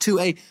come to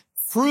a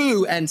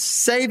true and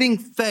saving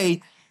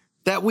faith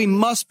that we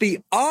must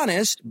be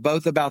honest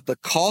both about the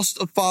cost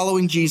of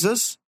following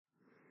Jesus.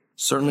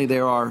 Certainly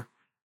there are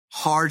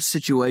hard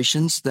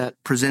situations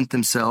that present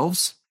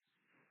themselves.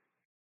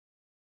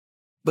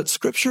 But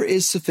Scripture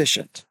is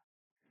sufficient,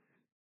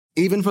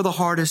 even for the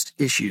hardest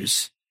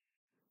issues.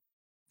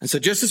 And so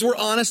just as we're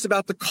honest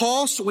about the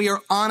cost, we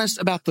are honest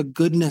about the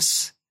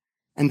goodness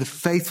and the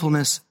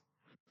faithfulness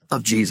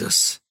of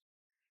Jesus.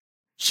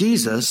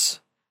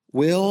 Jesus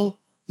will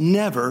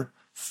never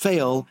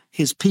fail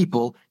his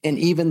people in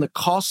even the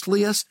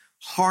costliest,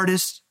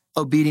 hardest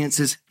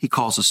obediences he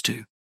calls us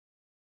to.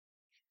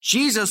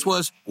 Jesus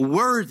was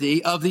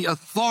worthy of the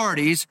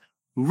authorities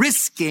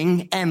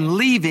risking and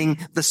leaving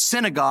the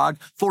synagogue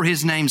for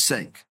his name's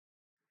sake.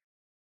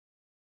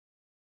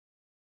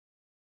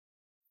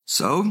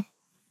 So,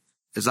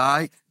 as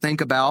I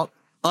think about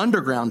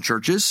underground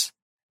churches,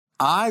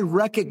 I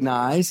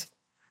recognize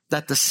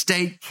that the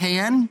state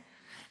can,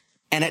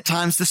 and at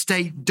times the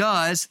state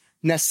does,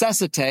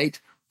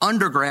 necessitate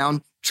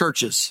underground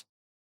churches.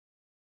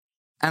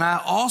 And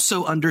I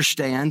also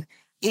understand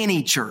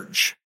any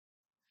church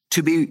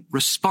to be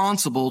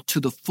responsible to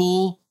the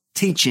full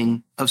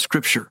teaching of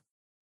Scripture.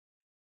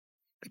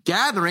 A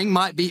gathering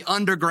might be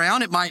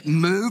underground. It might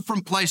move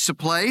from place to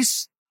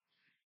place.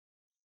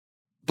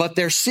 But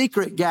their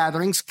secret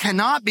gatherings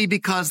cannot be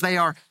because they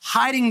are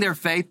hiding their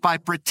faith by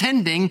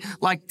pretending,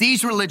 like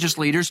these religious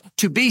leaders,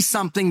 to be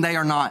something they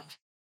are not.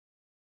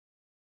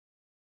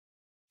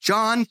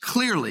 John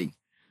clearly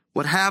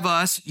would have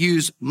us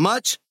use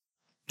much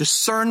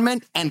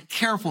discernment and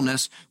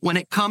carefulness when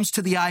it comes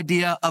to the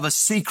idea of a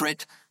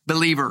secret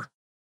believer.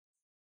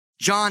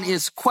 John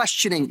is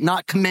questioning,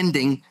 not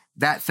commending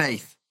that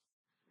faith.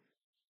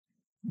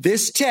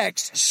 This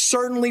text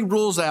certainly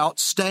rules out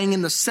staying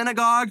in the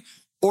synagogue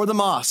or the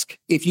mosque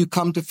if you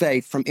come to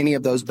faith from any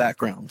of those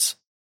backgrounds.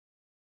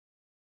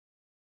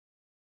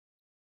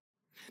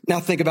 Now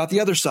think about the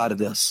other side of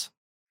this.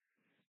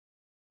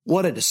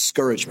 What a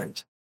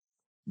discouragement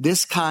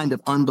this kind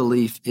of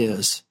unbelief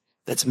is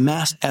that's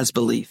masked as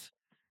belief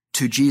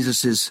to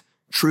Jesus's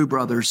true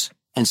brothers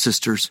and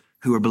sisters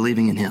who are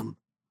believing in him.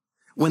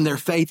 When their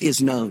faith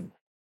is known,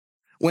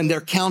 when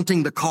they're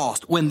counting the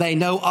cost, when they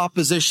know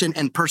opposition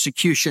and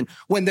persecution,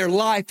 when their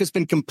life has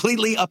been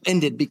completely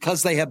upended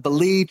because they have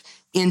believed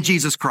in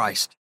Jesus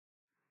Christ.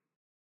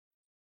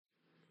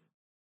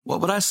 What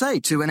would I say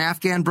to an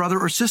Afghan brother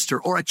or sister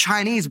or a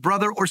Chinese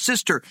brother or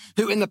sister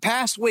who in the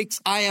past weeks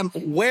I am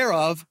aware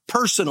of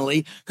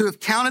personally who have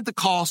counted the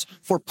cost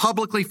for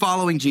publicly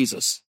following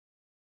Jesus?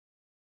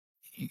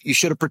 You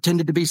should have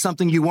pretended to be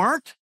something you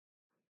weren't?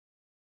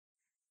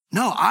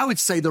 No, I would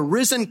say the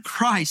risen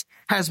Christ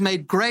has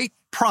made great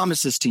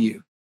promises to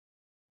you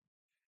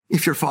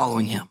if you're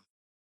following him.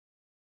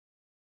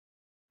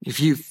 If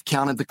you've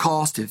counted the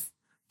cost of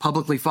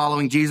publicly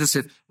following Jesus,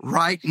 if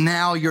right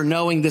now you're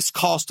knowing this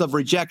cost of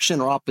rejection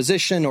or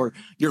opposition, or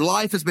your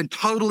life has been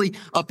totally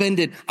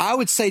upended, I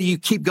would say to you,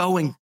 keep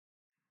going.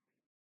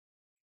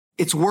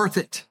 It's worth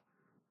it.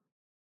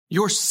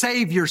 Your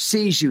Savior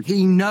sees you.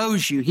 He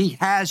knows you. He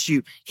has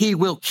you. He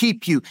will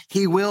keep you.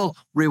 He will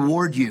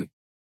reward you.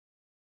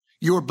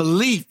 Your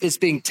belief is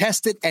being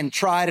tested and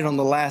tried, and on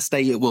the last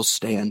day it will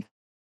stand,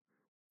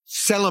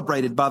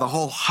 celebrated by the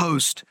whole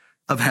host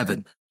of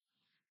heaven.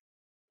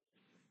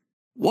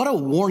 What a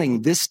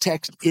warning this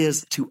text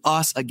is to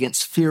us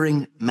against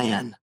fearing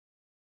man,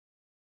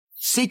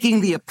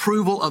 seeking the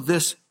approval of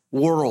this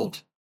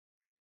world.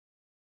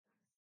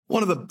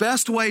 One of the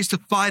best ways to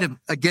fight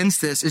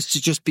against this is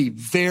to just be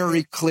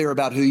very clear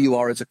about who you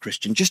are as a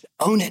Christian. Just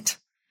own it.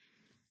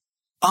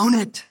 Own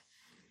it.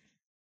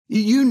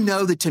 You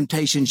know the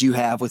temptations you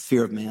have with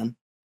fear of man.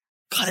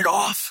 Cut it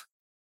off.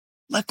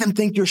 Let them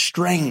think you're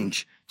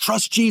strange.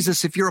 Trust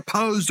Jesus if you're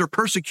opposed or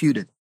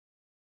persecuted.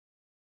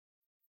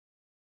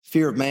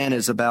 Fear of man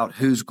is about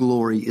whose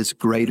glory is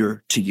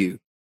greater to you.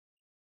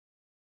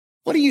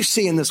 What do you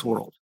see in this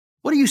world?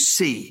 What do you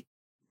see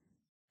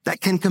that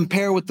can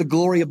compare with the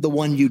glory of the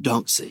one you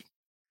don't see?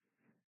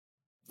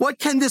 What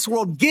can this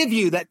world give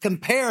you that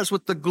compares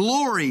with the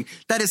glory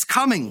that is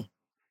coming?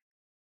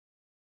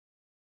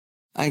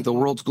 I think the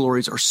world's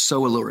glories are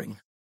so alluring,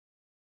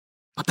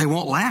 but they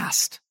won't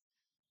last.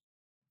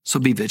 So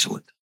be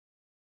vigilant.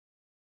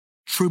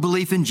 True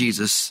belief in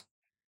Jesus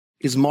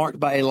is marked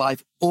by a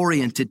life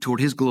oriented toward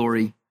his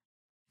glory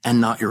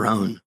and not your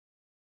own.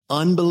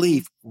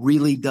 Unbelief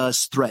really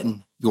does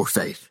threaten your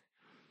faith.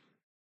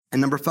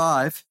 And number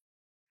 5,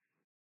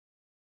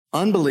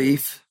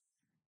 unbelief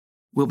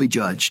will be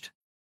judged.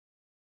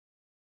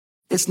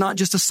 It's not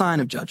just a sign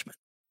of judgment.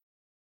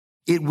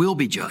 It will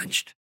be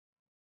judged.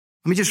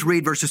 Let me just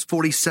read verses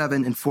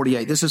 47 and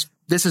 48. This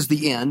is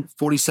the end,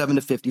 47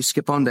 to 50.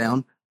 Skip on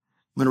down.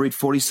 I'm going to read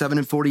 47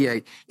 and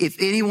 48. If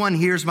anyone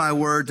hears my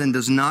words and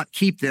does not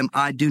keep them,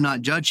 I do not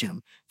judge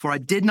him. For I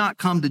did not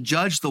come to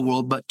judge the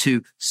world, but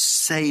to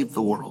save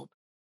the world.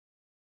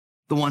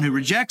 The one who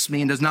rejects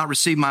me and does not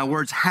receive my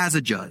words has a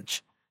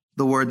judge.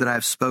 The word that I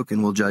have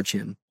spoken will judge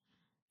him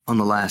on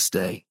the last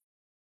day.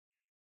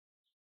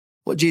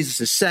 What Jesus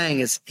is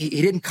saying is he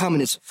didn't come in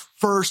his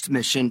first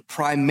mission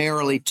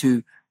primarily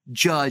to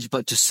judge,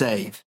 but to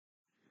save.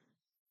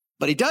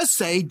 But he does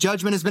say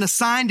judgment has been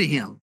assigned to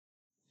him.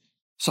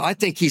 So I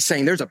think he's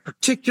saying there's a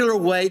particular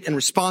weight and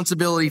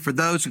responsibility for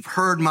those who've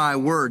heard my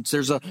words.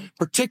 There's a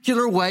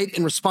particular weight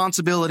and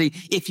responsibility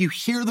if you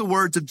hear the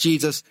words of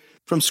Jesus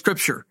from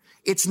Scripture.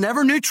 It's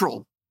never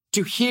neutral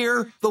to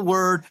hear the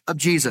word of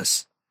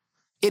Jesus.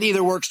 It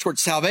either works toward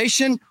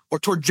salvation or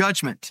toward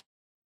judgment.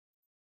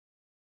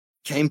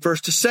 Came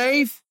first to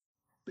save,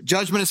 but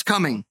judgment is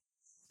coming.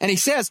 And he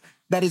says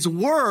that his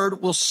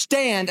word will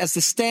stand as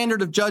the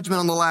standard of judgment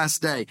on the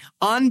last day.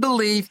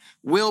 Unbelief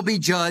will be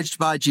judged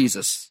by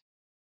Jesus.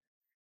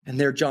 And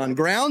there John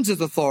grounds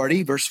his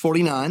authority, verse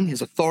 49,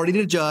 his authority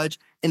to judge,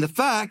 in the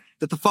fact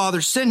that the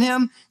Father sent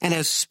him and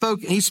he's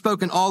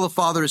spoken all the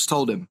Father has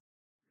told him.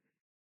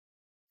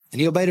 And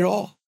he obeyed it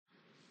all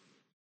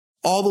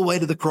the way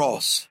to the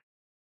cross.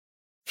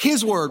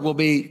 His word will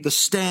be the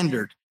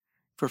standard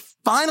for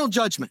final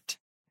judgment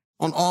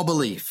on all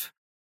belief.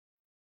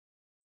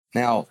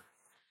 Now,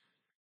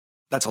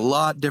 that's a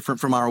lot different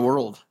from our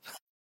world.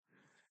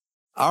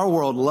 Our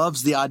world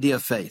loves the idea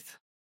of faith.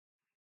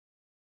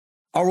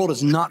 Our world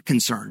is not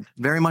concerned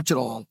very much at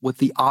all with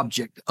the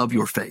object of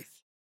your faith.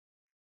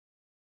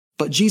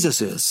 But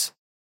Jesus is.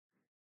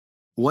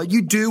 What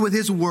you do with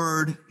his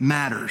word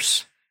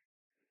matters.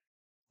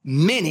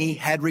 Many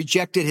had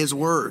rejected his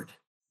word,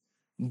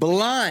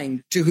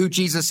 blind to who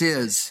Jesus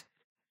is.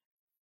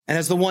 And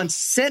as the one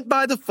sent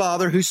by the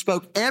Father who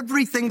spoke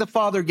everything the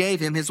Father gave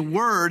him, his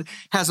word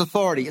has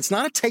authority. It's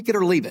not a take it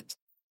or leave it.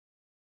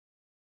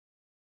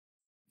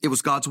 It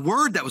was God's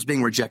word that was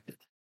being rejected.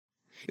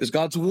 It was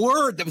God's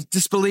word that was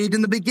disbelieved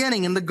in the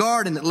beginning in the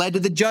garden that led to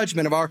the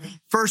judgment of our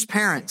first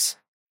parents.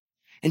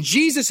 And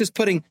Jesus is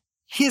putting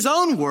his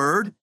own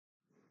word,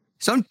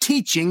 his own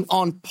teaching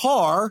on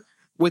par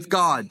with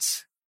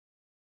God's.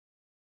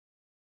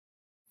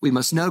 We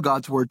must know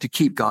God's word to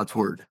keep God's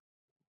word.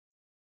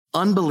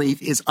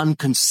 Unbelief is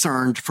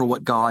unconcerned for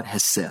what God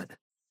has said.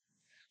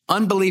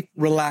 Unbelief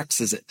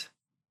relaxes it.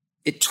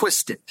 It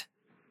twists it.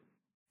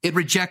 It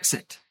rejects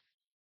it.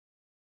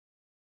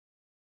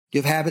 Do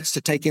you have habits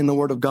to take in the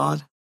word of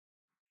God?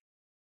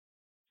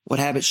 What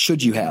habits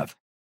should you have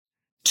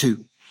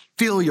to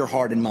fill your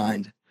heart and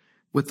mind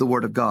with the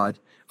word of God?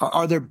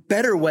 Are there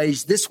better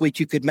ways this week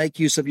you could make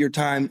use of your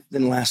time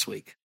than last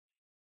week?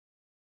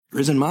 There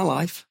is in my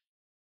life.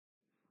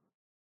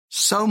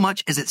 So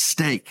much is at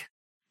stake.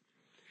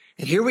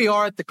 And here we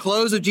are at the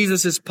close of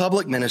Jesus'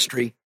 public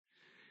ministry,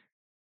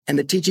 and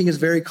the teaching is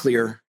very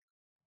clear.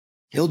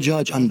 He'll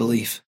judge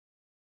unbelief.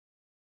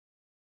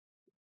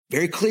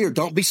 Very clear.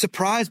 Don't be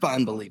surprised by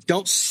unbelief.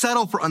 Don't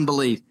settle for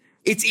unbelief.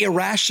 It's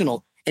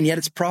irrational, and yet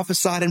it's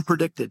prophesied and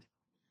predicted.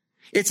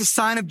 It's a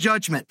sign of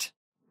judgment.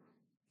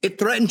 It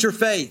threatens your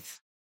faith.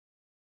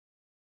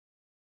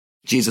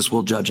 Jesus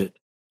will judge it.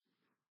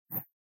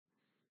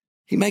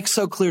 He makes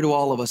so clear to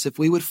all of us, if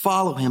we would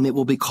follow him, it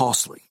will be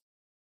costly.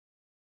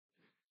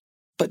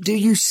 But do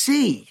you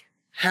see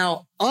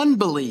how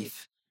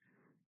unbelief,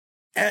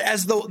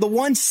 as the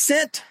one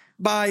sent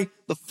by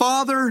the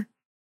Father,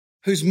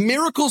 whose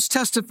miracles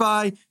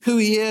testify who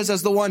he is,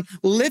 as the one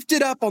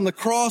lifted up on the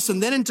cross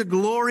and then into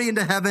glory,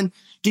 into heaven,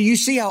 do you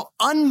see how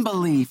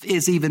unbelief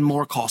is even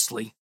more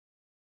costly?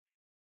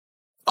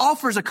 It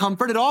offers a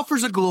comfort, it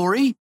offers a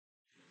glory,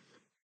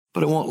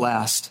 but it won't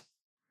last.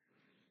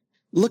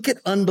 Look at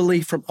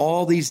unbelief from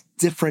all these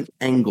different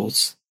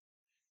angles.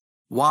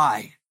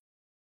 Why?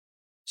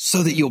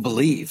 So that you'll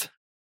believe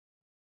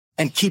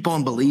and keep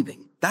on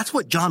believing. That's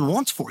what John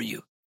wants for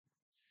you.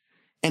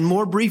 And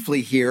more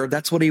briefly here,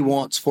 that's what he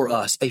wants for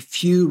us. A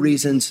few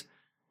reasons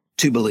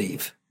to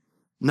believe.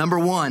 Number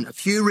one, a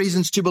few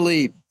reasons to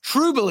believe.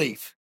 True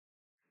belief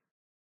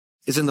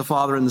is in the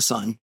Father and the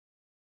Son.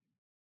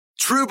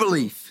 True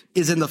belief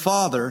is in the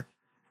Father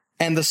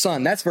and the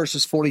Son. That's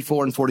verses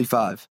 44 and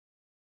 45.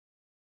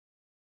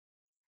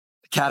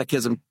 The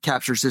Catechism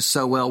captures this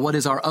so well. What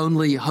is our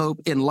only hope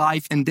in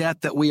life and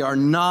death? That we are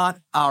not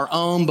our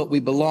own, but we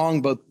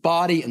belong both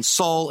body and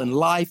soul and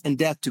life and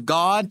death to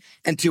God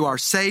and to our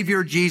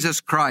Savior,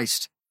 Jesus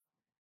Christ.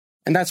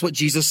 And that's what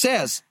Jesus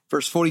says.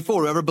 Verse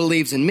 44, whoever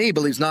believes in me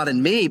believes not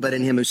in me, but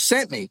in him who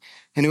sent me.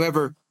 And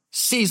whoever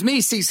sees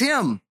me sees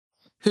him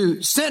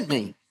who sent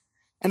me.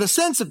 And the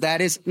sense of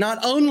that is not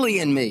only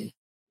in me,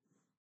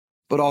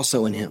 but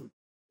also in him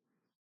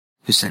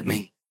who sent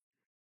me.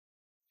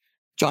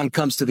 John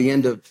comes to the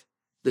end of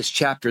this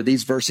chapter,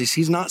 these verses.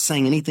 He's not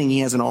saying anything he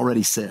hasn't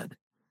already said.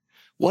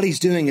 What he's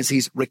doing is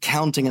he's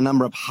recounting a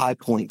number of high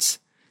points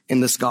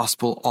in this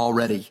gospel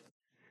already.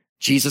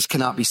 Jesus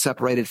cannot be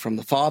separated from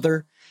the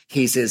Father.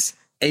 He's his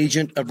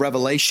agent of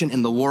revelation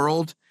in the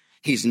world.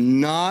 He's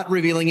not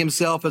revealing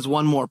himself as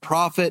one more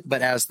prophet,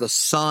 but as the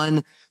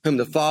Son whom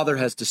the Father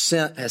has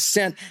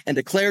sent and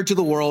declared to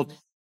the world,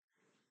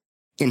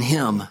 in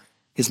him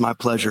is my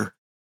pleasure.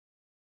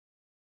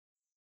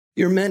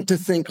 You're meant to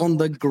think on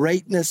the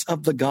greatness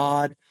of the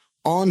God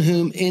in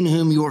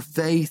whom your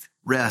faith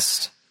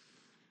rests.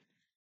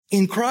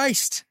 In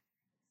Christ,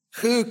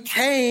 who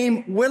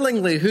came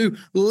willingly, who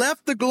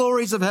left the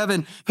glories of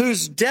heaven,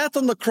 whose death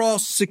on the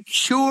cross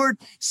secured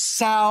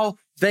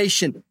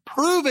salvation,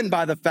 proven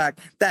by the fact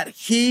that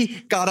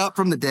he got up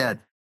from the dead.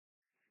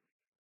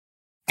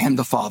 And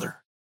the Father,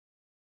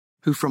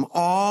 who from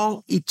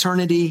all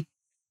eternity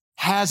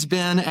has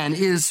been and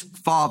is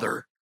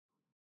Father.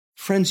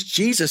 Friends,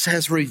 Jesus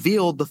has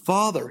revealed the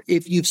Father.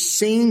 If you've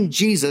seen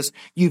Jesus,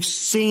 you've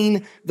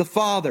seen the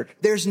Father.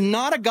 There's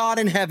not a God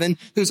in heaven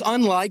who's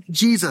unlike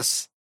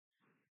Jesus.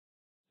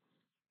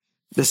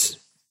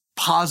 This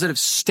positive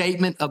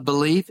statement of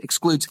belief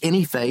excludes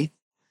any faith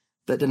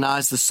that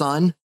denies the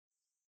Son.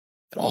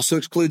 It also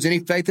excludes any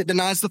faith that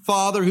denies the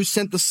Father who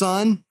sent the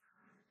Son.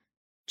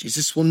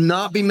 Jesus will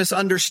not be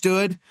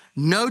misunderstood.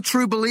 No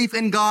true belief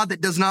in God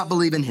that does not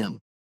believe in him.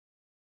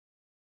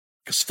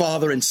 Because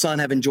Father and Son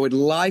have enjoyed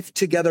life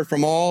together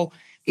from all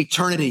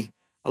eternity,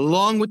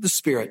 along with the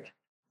Spirit.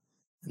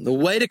 And the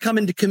way to come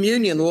into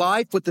communion,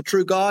 life with the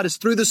true God, is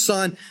through the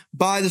Son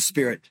by the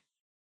Spirit.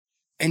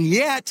 And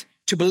yet,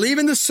 to believe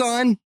in the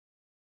Son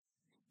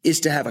is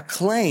to have a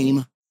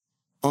claim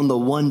on the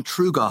one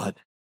true God.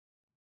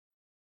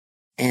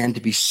 And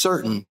to be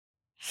certain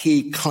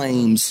he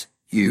claims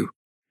you.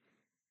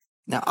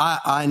 Now,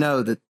 I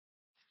know that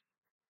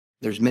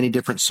there's many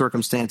different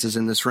circumstances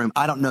in this room.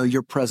 I don't know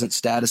your present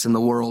status in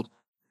the world,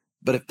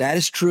 but if that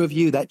is true of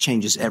you, that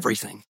changes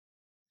everything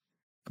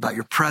about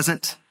your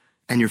present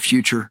and your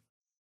future.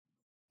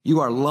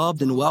 You are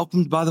loved and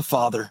welcomed by the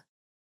Father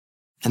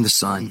and the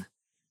Son.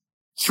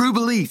 True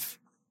belief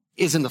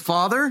is in the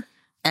Father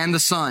and the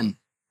Son.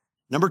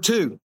 Number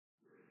two,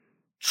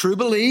 true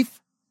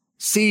belief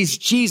sees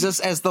Jesus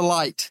as the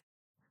light.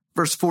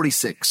 Verse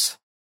 46.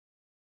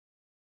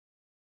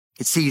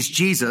 It sees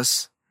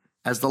Jesus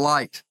as the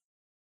light.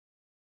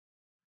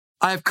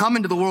 I have come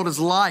into the world as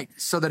light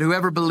so that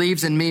whoever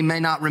believes in me may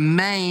not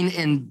remain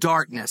in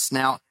darkness.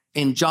 Now,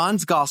 in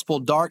John's gospel,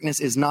 darkness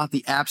is not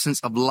the absence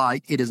of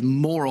light. It is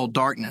moral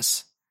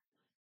darkness.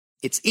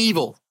 It's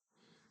evil.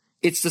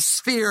 It's the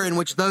sphere in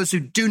which those who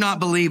do not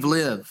believe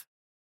live.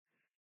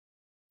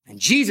 And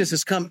Jesus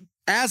has come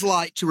as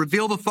light to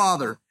reveal the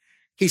Father.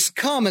 He's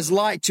come as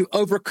light to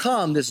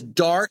overcome this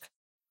dark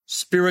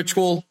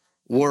spiritual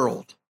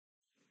world.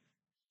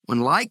 When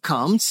light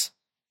comes,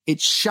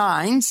 it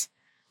shines.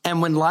 And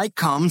when light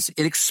comes,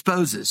 it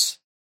exposes.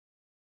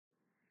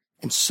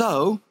 And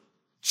so,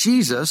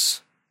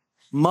 Jesus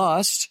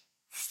must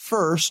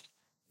first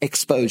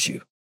expose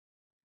you.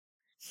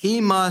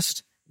 He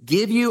must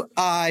give you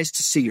eyes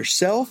to see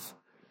yourself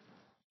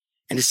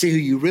and to see who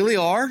you really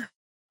are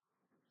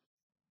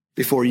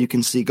before you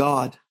can see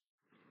God,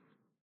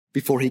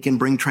 before he can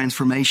bring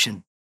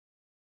transformation.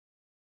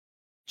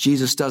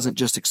 Jesus doesn't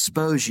just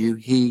expose you,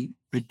 he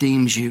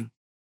redeems you.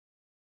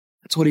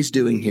 That's what he's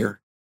doing here.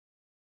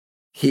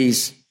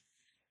 He's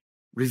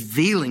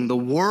revealing the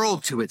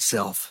world to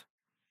itself.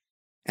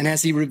 And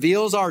as he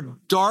reveals our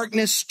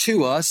darkness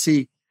to us,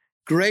 he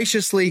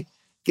graciously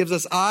gives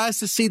us eyes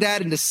to see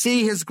that and to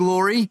see his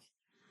glory,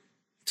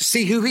 to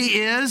see who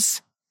he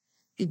is.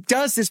 He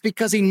does this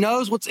because he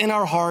knows what's in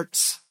our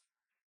hearts.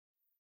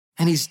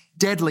 And he's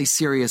deadly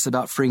serious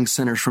about freeing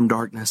sinners from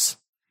darkness.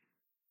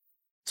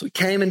 So he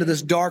came into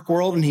this dark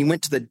world and he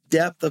went to the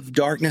depth of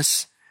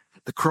darkness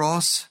at the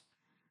cross.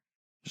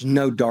 There's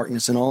no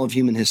darkness in all of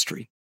human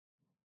history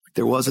like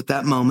there was at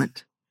that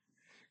moment.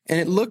 And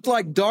it looked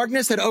like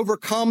darkness had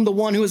overcome the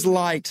one who is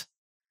light.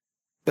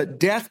 But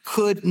death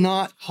could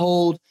not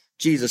hold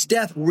Jesus.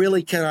 Death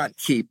really cannot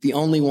keep the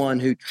only one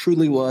who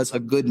truly was a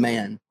good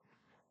man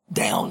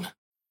down.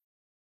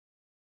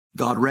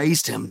 God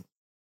raised him.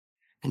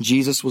 And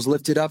Jesus was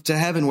lifted up to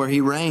heaven where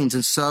he reigns.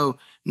 And so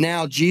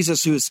now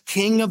Jesus, who is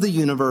King of the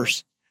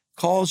universe,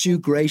 calls you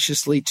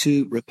graciously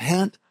to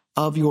repent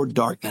of your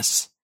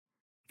darkness,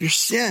 your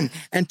sin,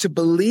 and to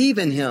believe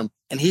in him.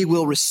 And he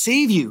will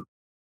receive you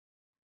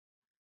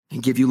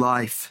and give you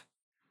life.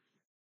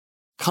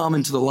 Come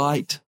into the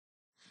light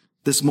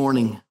this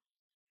morning.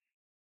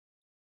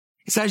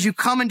 It's as you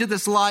come into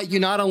this light, you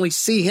not only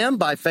see him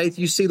by faith,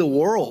 you see the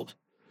world,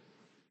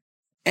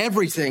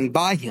 everything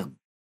by him.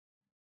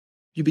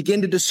 You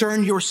begin to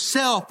discern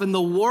yourself and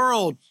the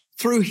world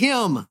through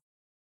him.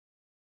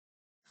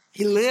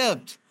 He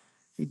lived,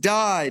 he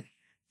died,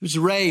 he was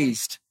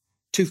raised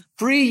to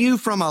free you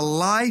from a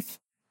life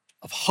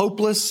of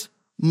hopeless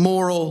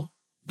moral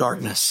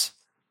darkness.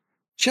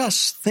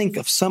 Just think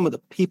of some of the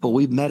people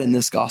we've met in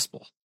this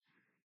gospel.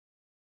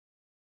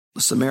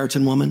 The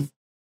Samaritan woman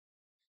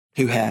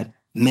who had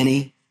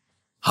many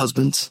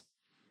husbands,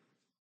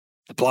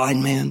 the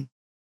blind man,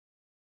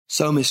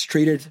 so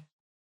mistreated,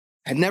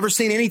 had never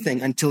seen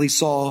anything until he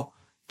saw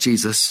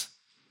Jesus.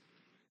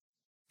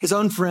 His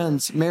own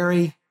friends,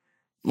 Mary,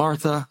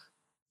 Martha,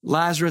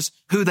 Lazarus,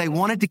 who they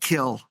wanted to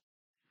kill.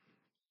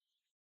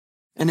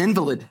 An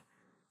invalid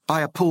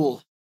by a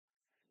pool.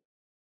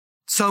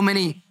 So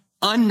many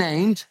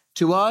unnamed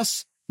to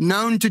us,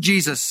 known to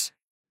Jesus,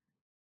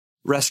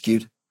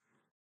 rescued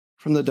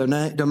from the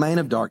domain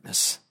of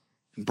darkness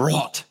and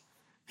brought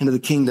into the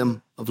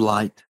kingdom of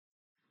light.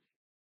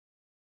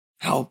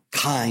 How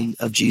kind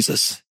of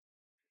Jesus.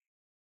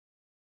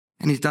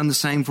 And he's done the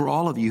same for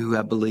all of you who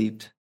have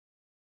believed.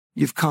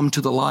 You've come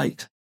to the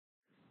light.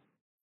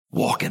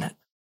 Walk in it.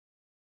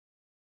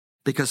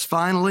 Because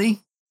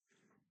finally,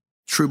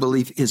 true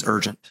belief is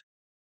urgent.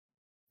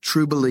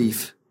 True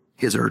belief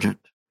is urgent.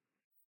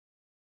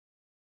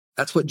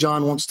 That's what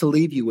John wants to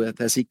leave you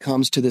with as he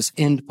comes to this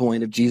end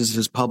point of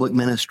Jesus' public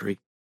ministry.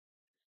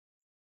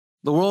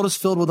 The world is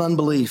filled with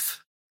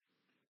unbelief.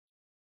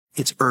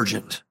 It's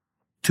urgent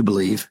to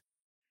believe.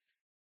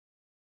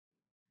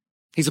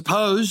 He's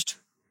opposed,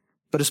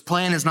 but his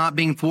plan is not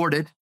being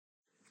thwarted.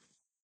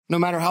 No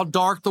matter how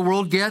dark the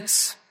world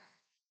gets,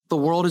 the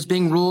world is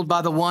being ruled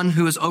by the one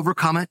who has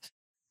overcome it.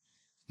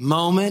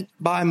 Moment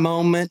by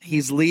moment,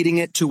 he's leading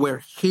it to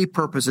where he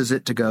purposes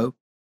it to go.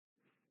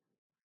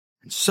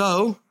 And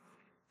so,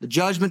 the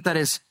judgment that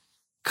is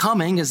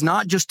coming is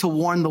not just to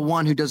warn the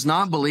one who does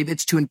not believe,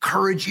 it's to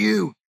encourage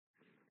you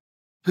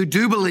who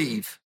do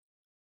believe.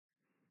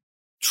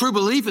 True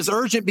belief is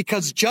urgent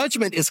because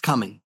judgment is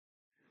coming.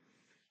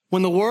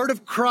 When the word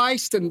of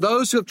Christ and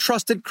those who have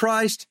trusted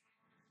Christ,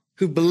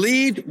 who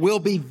believed, will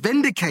be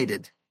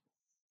vindicated.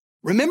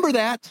 Remember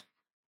that.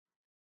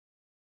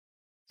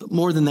 But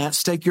more than that,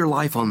 stake your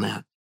life on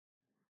that.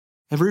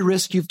 Every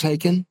risk you've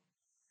taken,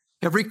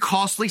 every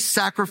costly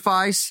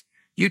sacrifice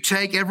you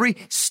take, every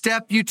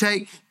step you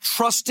take,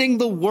 trusting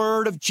the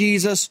word of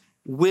Jesus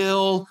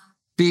will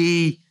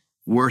be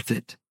worth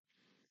it.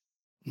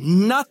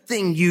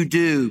 Nothing you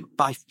do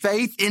by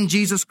faith in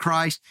Jesus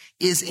Christ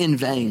is in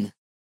vain.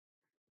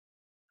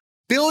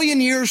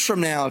 Billion years from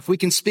now, if we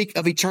can speak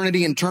of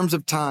eternity in terms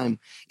of time,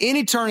 in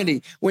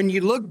eternity, when you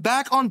look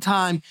back on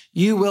time,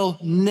 you will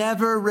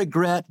never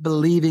regret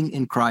believing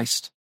in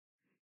Christ,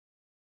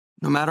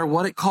 no matter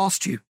what it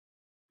cost you.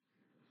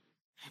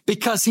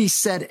 Because he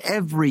said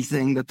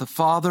everything that the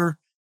Father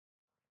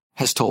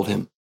has told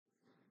him.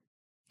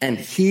 And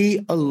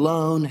he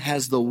alone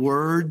has the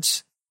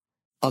words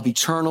of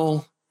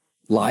eternal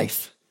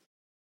life.